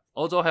寻一下。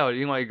欧洲还有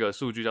另外一个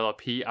数据叫做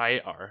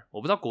PIR， 我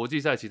不知道国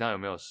际赛其他有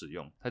没有使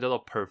用，它叫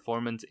做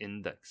Performance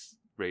Index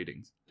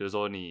Ratings， 就是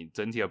说你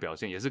整体的表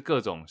现也是各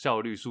种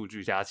效率数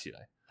据加起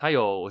来，它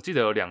我记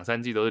得有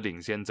2-3季都是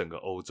领先整个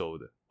欧洲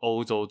的，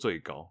欧洲最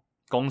高，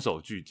攻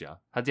守俱佳。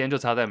他今天就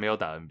差在没有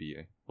打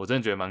NBA， 我真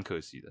的觉得蛮可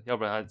惜的，要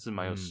不然他是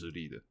蛮有实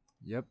力的。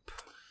Yep，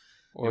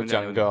 我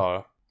讲一个好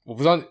了，我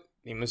不知道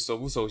你们熟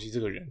不熟悉这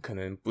个人，可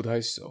能不太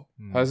熟。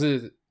他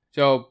是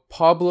叫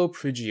Pablo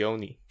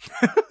Prigioni，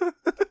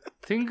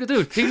 听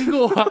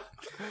过啊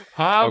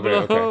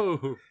，Pablo。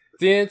Okay.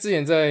 之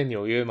前在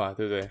纽约嘛，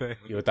对不对？对，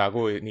有打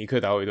过尼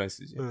克打过一段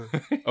时间。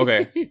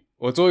OK，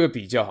 我做一个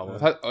比较好不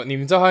好？你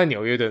们知道他在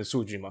纽约的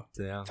数据吗？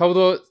怎样？差不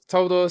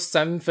多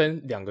3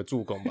分2个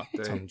助攻吧，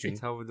场均。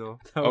差不多。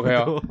OK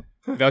哦，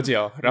了解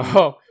哦。然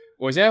后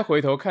我现在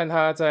回头看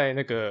他在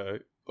那个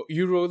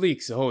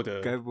EuroLeague 时候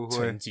的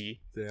成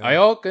绩，哎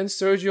呦，跟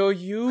Sergio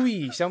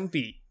Llull 相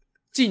比，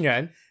竟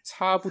然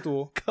差不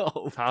多，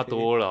差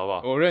多了，好不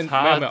好？我认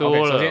差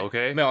多了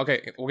 ，OK， 没有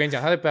OK。我跟你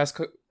讲，他的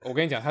我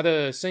跟你讲，他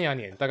的生涯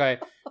年大概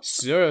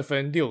12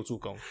分6助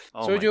攻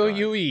，Sergio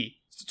Llull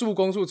助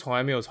攻数从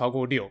来没有超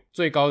过6，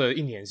最高的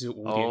一年是 5.9，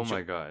 Oh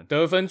my god，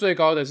 得分最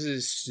高的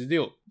是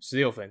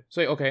16分，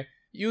所以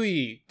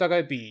OK。Llull 大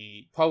概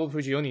比 Pablo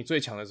Prigioni 最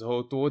强的时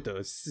候多得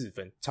4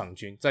分场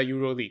均在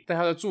EuroLeague， 但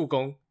他的助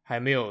攻还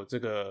没有这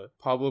个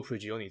Pablo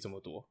Prigioni 这么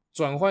多。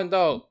转换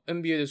到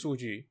NBA 的数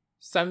据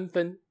，3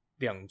分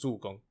2助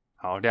攻。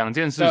好，两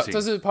件事情，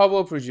这是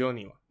Pablo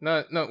Prigioni 嘛？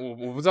那我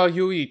不知道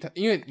Llull 他，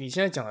因为你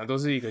现在讲的都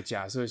是一个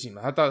假设性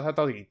嘛，他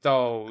到底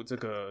到这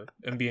个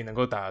NBA 能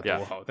够打得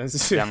多好？但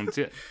是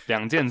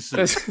两件事，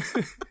但是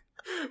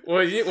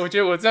我觉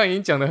得我这样已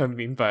经讲得很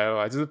明白了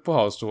吧，就是不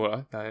好说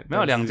了。没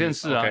有2件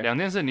事啊， okay 2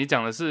件事你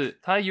讲的是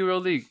他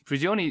EuroLeague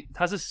Prigioni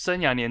他是生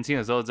涯年轻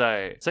的时候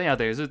生涯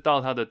等于是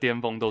到他的巅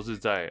峰都是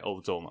在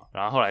欧洲嘛，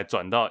然后后来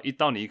转到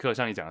尼克，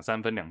像你讲的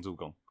3分2助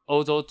攻，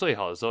欧洲最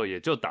好的时候也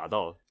就打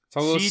到差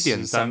不多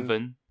 7.3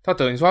 分。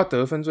你说他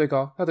得分最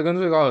高，他得分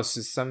最高有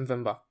13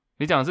分吧？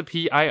你讲的是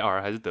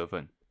PIR 还是得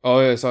分？哦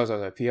对 sorry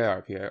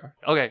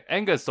PIR。OK，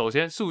 Angus 首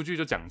先数据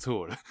就讲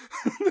错了。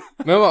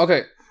没有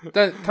OK，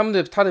 但他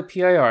的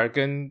PIR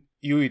跟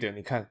Llull 的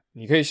你看，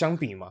你可以相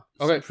比嘛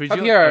 ？OK， 他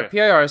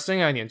PIR 生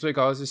涯年最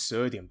高是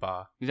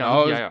 12.8， 你讲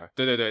的 PIR，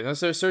 对，那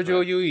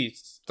Sergio Llull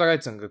大概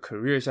整个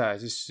career 下来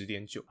是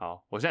 10.9。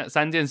好，我现在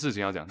3件事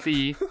情要讲。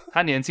第一，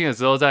他年轻的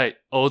时候在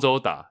欧洲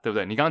打，对不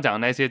对？你刚刚讲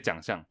的那些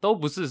奖项都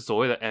不是所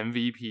谓的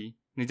MVP，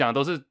 你讲的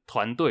都是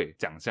团队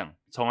奖项，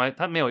从来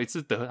他没有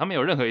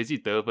任何一季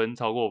得分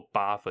超过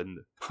8分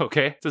的。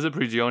OK， 这是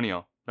Prigioni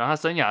哦。然后他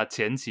生涯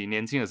前期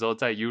年轻的时候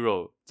在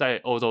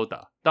欧洲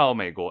打，到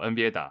美国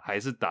NBA 打，还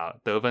是打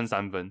得分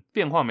3分，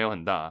变化没有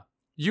很大啊。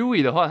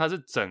Llull 的话，他是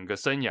整个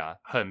生涯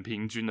很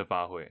平均的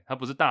发挥，他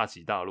不是大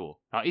起大落，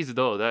然后一直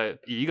都有在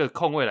以一个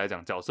控卫来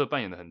讲，角色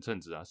扮演的很称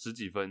职啊，10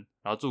几分，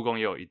然后助攻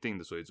也有一定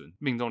的水准，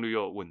命中率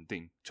又稳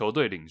定，球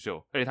队领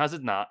袖，而且他是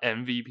拿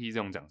MVP 这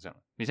种奖项。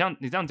你这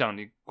样讲，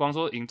你光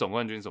说赢总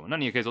冠军什么，那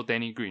你也可以说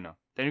Danny Green 啊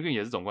 ，Danny Green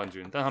也是总冠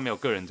军，但他没有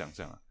个人奖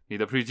项啊。你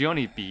的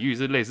Prigioni 比喻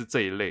是类似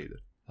这一类的。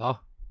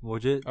好，我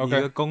觉得一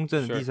个公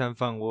正的第三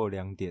方，我有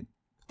2点。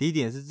第一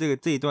点是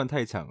这一段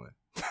太长了，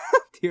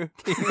第二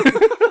点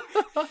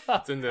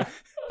真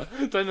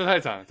的太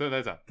长，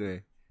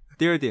对，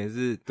第二点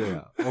是对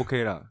啊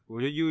，OK 啦。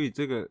我觉得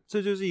Llull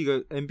这就是一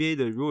个 NBA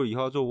的，如果以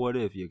后要做 What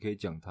If 也可以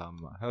讲他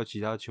们嘛。还有其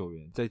他球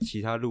员在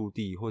其他陆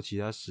地或其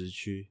他时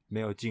区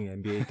没有进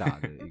NBA 打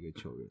的一个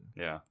球员。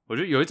对啊，我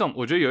觉得有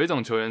一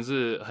种球员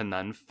是很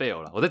难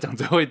fail 啦。我再讲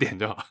最后一点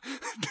就好。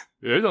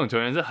有一种球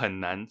员是很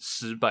难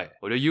失败，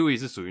我觉得 Uwe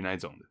是属于那一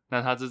种的。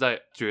那他是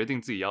在决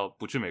定自己要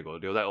不去美国，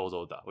留在欧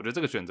洲打。我觉得这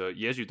个选择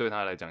也许对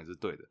他来讲也是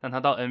对的，但他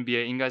到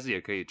NBA 应该是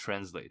也可以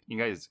translate， 应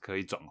该也是可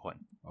以转换。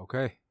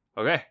OK，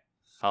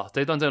 好，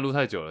这一段真的录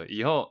太久了，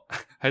以后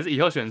还是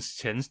以后选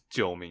前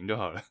9名就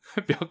好了，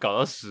不要搞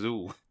到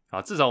15。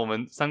好，至少我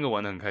们3个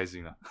玩得很开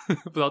心啊，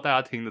不知道大家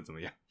听的怎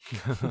么样？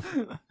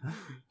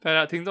大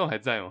家听众还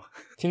在吗？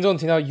听众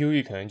听到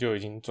Uwe 可能就已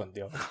经转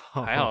掉了。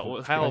还好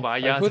我把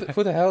它压在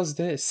Who the hell is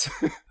this？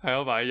 还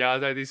要把它压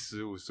在第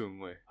15顺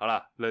位。好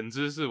啦，冷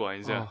知识玩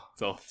一下，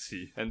走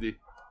起 Andy。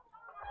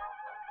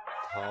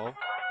好。